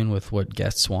pretty in tune with what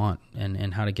guests want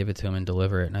and how to give it to them and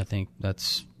deliver it. And I think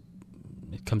it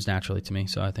comes naturally to me.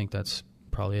 So I think that's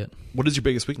probably it. What is your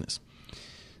biggest weakness?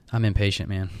 I'm impatient,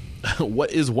 man.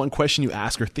 What is one question you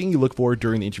ask or thing you look for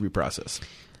during the interview process?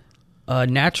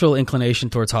 Natural inclination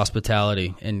towards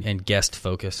hospitality and guest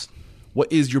focus. What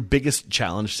is your biggest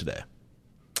challenge today?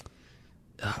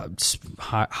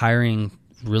 Hiring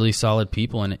really solid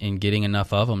people and getting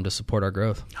enough of them to support our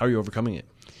growth. How are you overcoming it?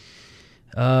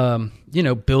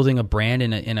 Building a brand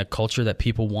in a culture that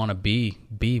people want to be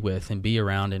with and be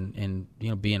around and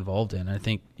be involved in. I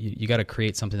think you got to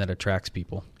create something that attracts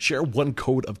people. Share one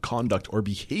code of conduct or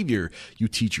behavior you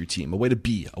teach your team, a way to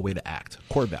be, a way to act,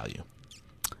 core value.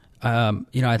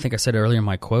 I think I said earlier in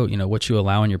my quote, what you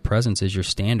allow in your presence is your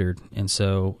standard. And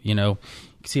so, you can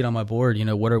see it on my board,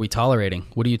 what are we tolerating?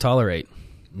 What do you tolerate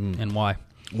and why?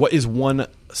 What is one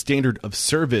standard of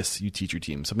service you teach your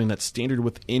team? Something that's standard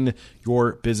within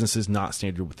your business is not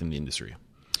standard within the industry.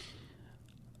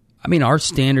 I mean, our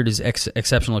standard is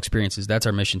exceptional experiences. That's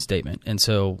our mission statement. And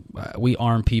so we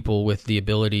arm people with the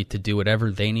ability to do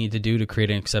whatever they need to do to create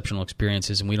exceptional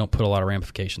experiences, and we don't put a lot of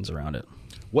ramifications around it.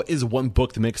 What is one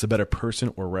book that makes a better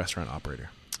person or restaurant operator?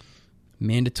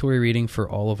 Mandatory reading for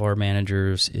all of our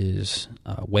managers is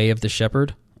Way of the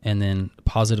Shepherd, and then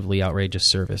Positively Outrageous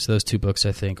Service. Those two books,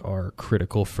 I think, are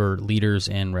critical for leaders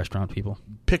and restaurant people.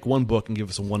 Pick one book and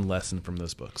give us one lesson from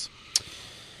those books.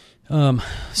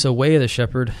 So Way of the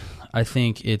Shepherd, I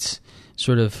think it's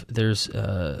sort of, it's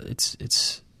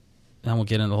I won't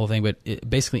get into the whole thing, but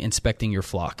basically inspecting your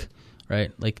flock,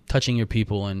 right? Like touching your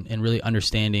people and really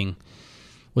understanding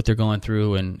what they're going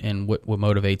through and what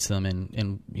motivates them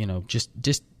and just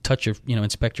touch your,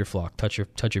 inspect your flock, touch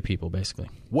your people, basically.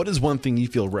 What is one thing you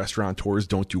feel restaurateurs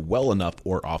don't do well enough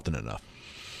or often enough?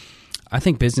 I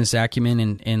think business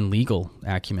acumen and legal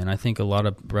acumen. I think a lot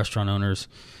of restaurant owners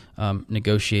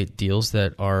negotiate deals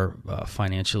that are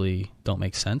financially don't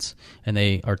make sense, and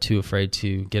they are too afraid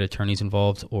to get attorneys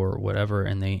involved or whatever,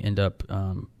 and they end up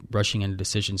rushing into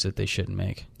decisions that they shouldn't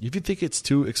make. If you think it's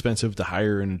too expensive to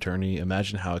hire an attorney,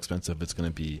 imagine how expensive it's going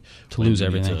to be to lose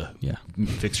everything.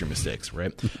 Fix your mistakes,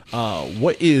 right?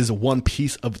 What is one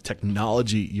piece of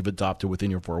technology you've adopted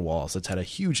within your four walls that's had a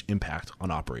huge impact on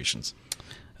operations?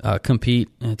 Compete.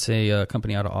 It's a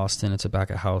company out of Austin. It's a back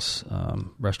of house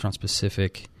restaurant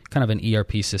specific kind of an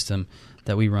ERP system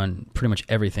that we run pretty much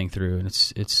everything through, and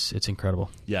it's incredible.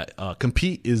 Yeah,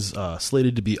 Compete is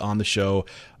slated to be on the show,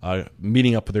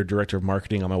 meeting up with their director of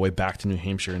marketing on my way back to New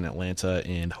Hampshire and Atlanta,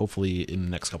 and hopefully in the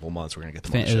next couple of months we're going to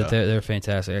get them on the show. They're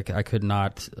fantastic. I could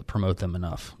not promote them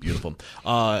enough. Beautiful.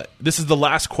 This is the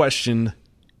last question.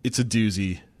 It's a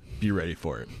doozy. Be ready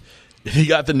for it. If you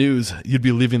got the news, you'd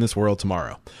be leaving this world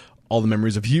tomorrow. All the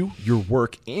memories of you, your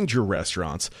work, and your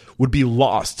restaurants would be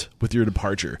lost with your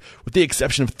departure, with the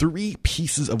exception of 3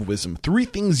 pieces of wisdom, 3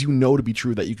 things you know to be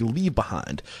true that you can leave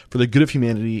behind for the good of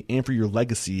humanity and for your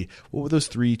legacy. What would those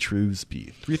 3 truths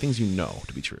be? 3 things you know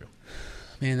to be true.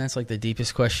 Man, that's like the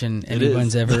deepest question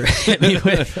anyone's ever hit me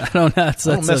with. I don't know.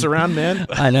 Don't mess around, man.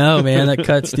 I know, man. That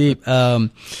cuts deep.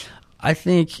 I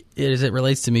think as it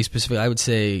relates to me specifically, I would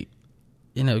say,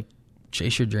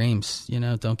 chase your dreams.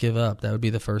 Don't give up. That would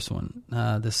be the first one.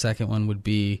 The second one would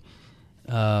be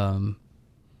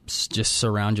just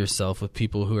surround yourself with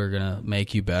people who are going to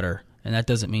make you better. And that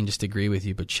doesn't mean just agree with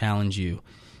you, but challenge you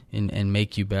and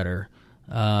make you better.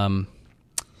 And,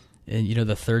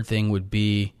 the third thing would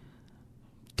be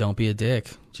don't be a dick.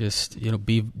 Just,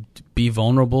 be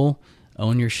vulnerable.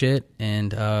 Own your shit,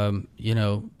 and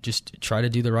just try to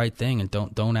do the right thing, and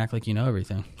don't act like you know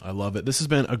everything. I love it. This has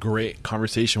been a great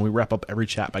conversation. We wrap up every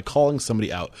chat by calling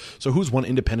somebody out. So who's one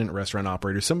independent restaurant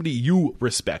operator, somebody you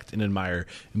respect and admire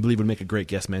and believe would make a great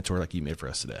guest mentor like you made for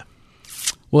us today?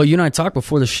 Well, you and I talked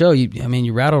before the show.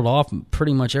 You rattled off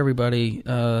pretty much everybody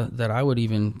that I would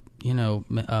even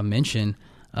mention.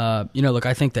 Look,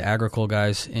 I think the Agricole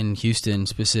guys in Houston,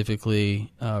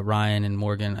 specifically Ryan and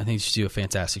Morgan, I think they just do a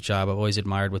fantastic job. I've always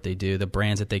admired what they do, the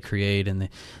brands that they create, and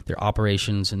their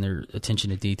operations and their attention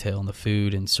to detail and the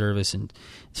food and service, and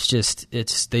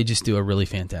they just do a really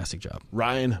fantastic job.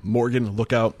 Ryan, Morgan,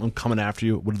 look out! I'm coming after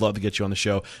you. Would love to get you on the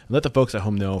show, and let the folks at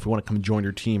home know if you want to come join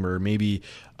your team or maybe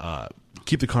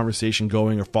keep the conversation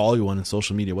going or follow you on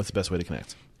social media. What's the best way to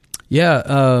connect?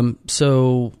 Yeah,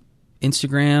 so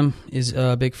Instagram is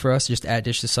big for us, just at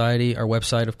Dish Society. Our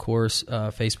website, of course,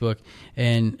 Facebook,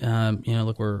 and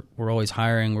look, we're always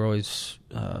hiring. We're always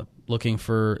looking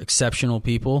for exceptional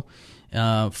people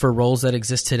for roles that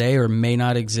exist today or may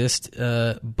not exist,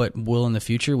 but will in the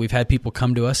future. We've had people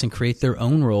come to us and create their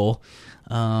own role,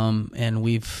 and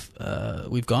we've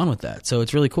gone with that. So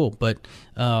it's really cool. But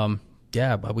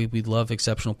we love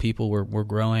exceptional people. We're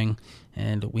growing,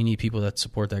 and we need people that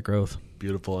support that growth.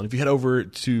 Beautiful. And if you head over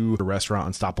to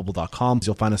restaurantunstoppable.com,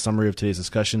 you'll find a summary of today's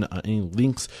discussion, any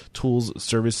links, tools,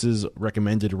 services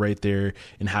recommended right there,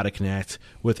 and how to connect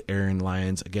with Aaron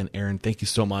Lyons. Again, Aaron, thank you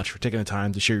so much for taking the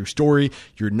time to share your story,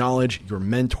 your knowledge, your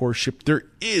mentorship. There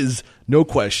is no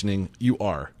questioning you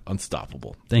are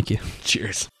unstoppable. Thank you.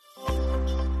 Cheers.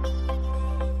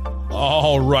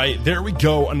 All right, there we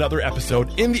go. Another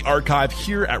episode in the archive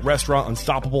here at Restaurant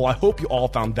Unstoppable. I hope you all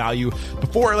found value.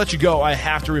 Before I let you go, I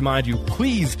have to remind you,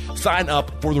 please sign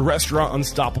up for the Restaurant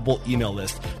Unstoppable email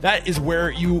list. That is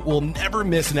where you will never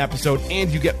miss an episode,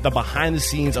 and you get the behind the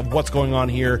scenes of what's going on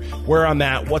here, where I'm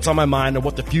at, what's on my mind, and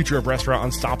what the future of Restaurant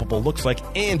Unstoppable looks like,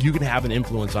 and you can have an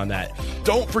influence on that.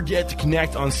 Don't forget to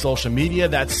connect on social media.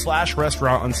 That's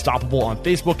 /Restaurant Unstoppable on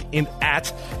Facebook and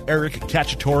at Eric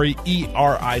Cacciatore,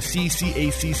 EricCacciatore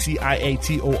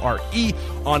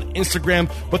on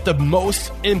Instagram. But the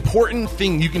most important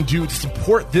thing you can do to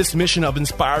support this mission of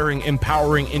inspiring,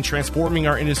 empowering, and transforming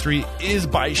our industry is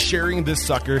by sharing this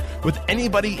sucker with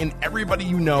anybody and everybody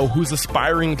you know who's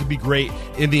aspiring to be great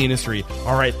in the industry.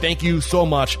 All right, thank you so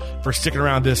much for sticking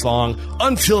around this long.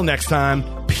 Until next time,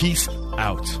 peace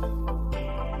out.